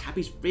shame, because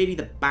Tabby's really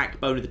the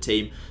backbone of the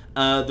team.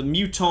 The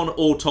Muton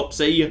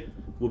Autopsy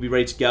will be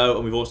ready to go,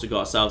 and we've also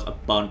got ourselves a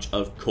bunch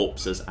of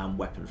corpses and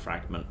weapon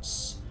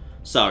fragments.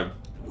 So,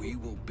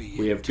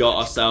 we have got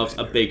ourselves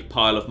a big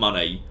pile of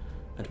money.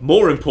 And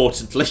more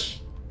importantly,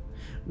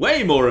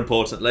 way more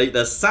importantly,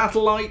 the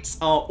satellites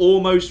are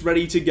almost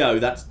ready to go.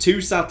 That's 2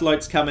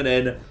 satellites coming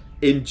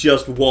in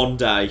just 1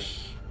 day.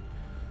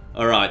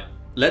 Alright,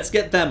 let's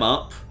get them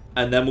up,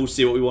 and then we'll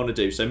see what we want to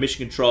do. So,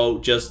 mission control,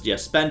 just, yeah,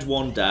 spend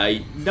 1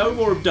 day. No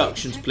more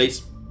abductions,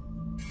 please.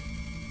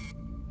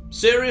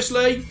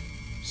 Seriously?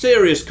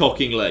 Serious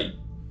cockingly?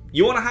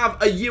 You want to have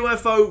a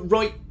UFO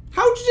right...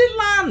 How did it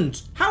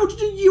land? How did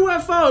a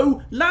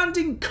UFO land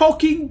in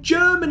cocking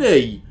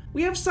Germany?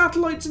 We have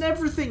satellites and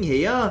everything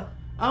here.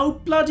 Oh,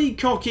 bloody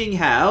cocking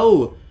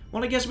hell.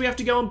 Well, I guess we have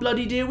to go and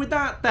bloody deal with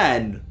that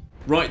then.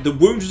 Right, the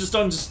wounded are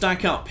starting to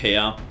stack up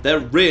here. They're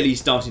really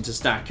starting to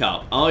stack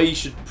up. I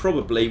should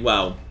probably,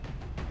 well...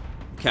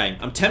 Okay,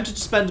 I'm tempted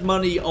to spend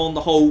money on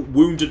the whole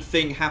wounded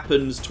thing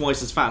happens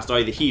twice as fast,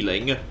 either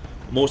healing.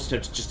 I'm also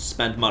tempted just to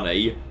spend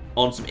money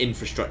on some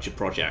infrastructure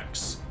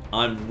projects.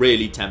 I'm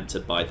really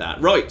tempted by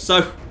that. Right,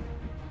 so...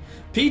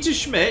 Peter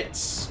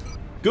Schmitz,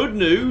 good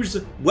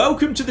news.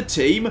 Welcome to the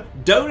team.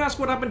 Don't ask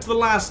what happened to the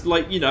last,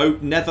 like, you know,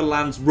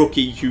 Netherlands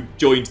rookie who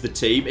joined the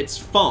team. It's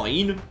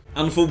fine.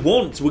 And for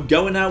once, we're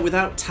going out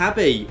without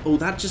Tabby. Oh,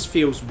 that just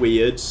feels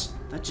weird.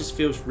 That just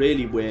feels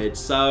really weird.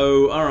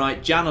 So,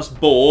 alright, Janus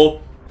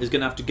Bohr is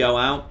going to have to go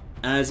out,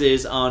 as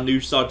is our new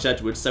Sergeant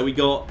Edwards. So we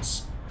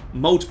got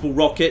multiple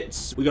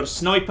rockets. We got a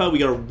sniper. We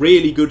got a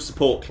really good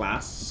support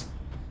class.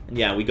 And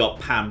yeah, we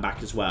got Pam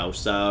back as well.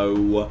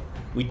 So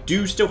we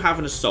do still have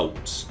an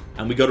assault.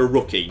 And we got a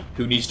rookie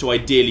who needs to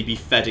ideally be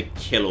fed a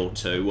kill or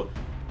 2.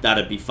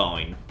 That'd be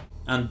fine.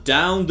 And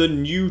down the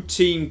new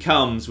team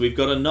comes. We've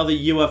got another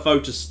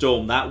UFO to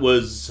storm. That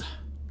was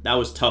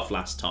tough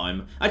last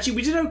time. Actually,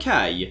 we did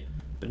okay.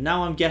 But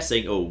now I'm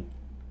guessing... Oh,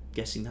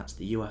 guessing that's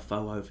the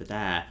UFO over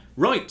there.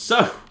 Right,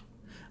 so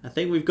I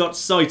think we've got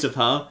sight of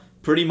her.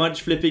 Pretty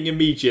much flipping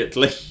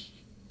immediately.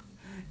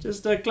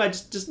 Just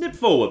nip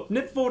forward.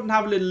 Nip forward and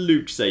have a little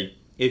look-see.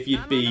 If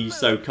you'd be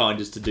so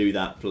kind as to do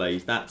that,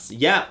 please. That's,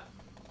 yeah.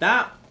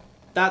 That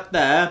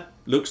there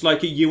looks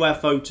like a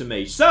UFO to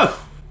me. So,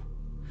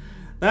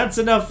 that's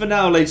enough for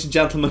now, ladies and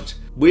gentlemen.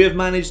 We have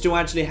managed to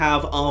actually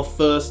have our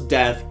first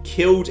death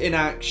killed in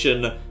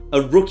action.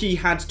 A rookie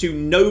had to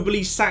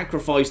nobly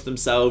sacrifice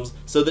themselves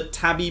so that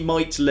Tabby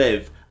might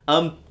live.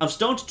 I've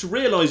started to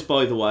realise,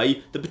 by the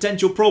way, the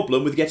potential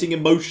problem with getting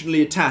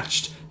emotionally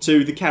attached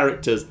to the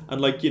characters and,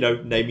 like, you know,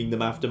 naming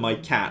them after my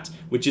cat,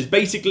 which is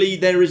basically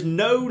there is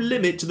no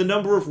limit to the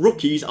number of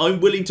rookies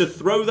I'm willing to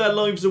throw their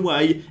lives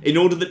away in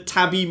order that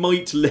Tabby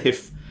might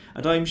live.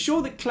 And I'm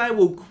sure that Claire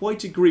will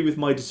quite agree with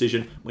my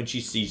decision when she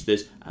sees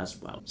this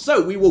as well.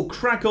 So we will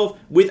crack off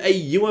with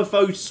a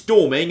UFO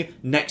storming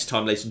next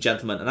time, ladies and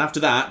gentlemen. And after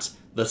that,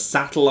 the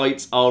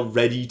satellites are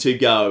ready to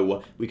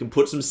go. We can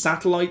put some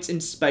satellites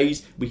in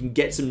space. We can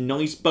get some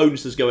nice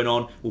bonuses going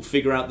on. We'll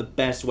figure out the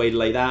best way to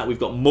lay that. We've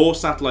got more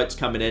satellites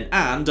coming in.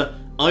 And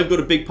I've got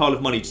a big pile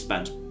of money to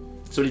spend.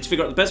 So I need to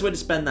figure out the best way to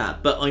spend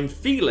that. But I'm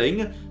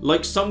feeling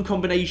like some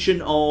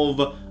combination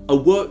of a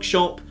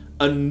workshop,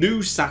 a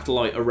new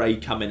satellite array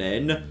coming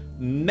in,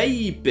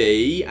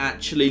 maybe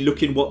actually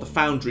looking what the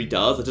Foundry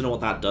does. I don't know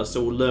what that does,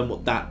 so we'll learn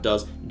what that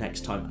does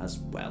next time as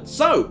well.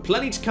 So,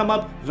 plenty to come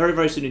up very,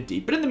 very soon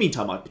indeed. But in the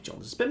meantime, I've been John.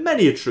 This has been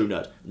Many a True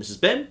Nerd, and this has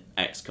been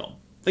XCOM.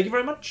 Thank you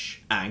very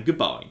much, and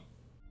goodbye.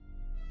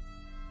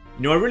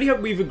 You know, I really hope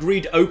we've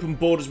agreed open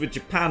borders with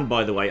Japan,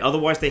 by the way.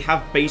 Otherwise, they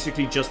have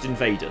basically just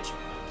invaded.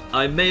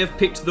 I may have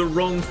picked the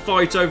wrong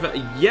fight over...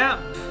 Yep.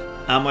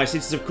 And my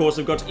cities, of course,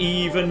 have got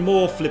even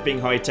more flipping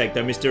high-tech,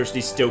 though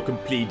mysteriously still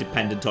completely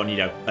dependent on, you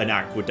know, an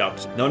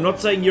aqueduct. Now, I'm not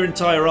saying your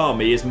entire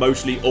army is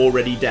mostly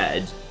already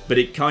dead, but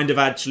it kind of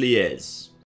actually is.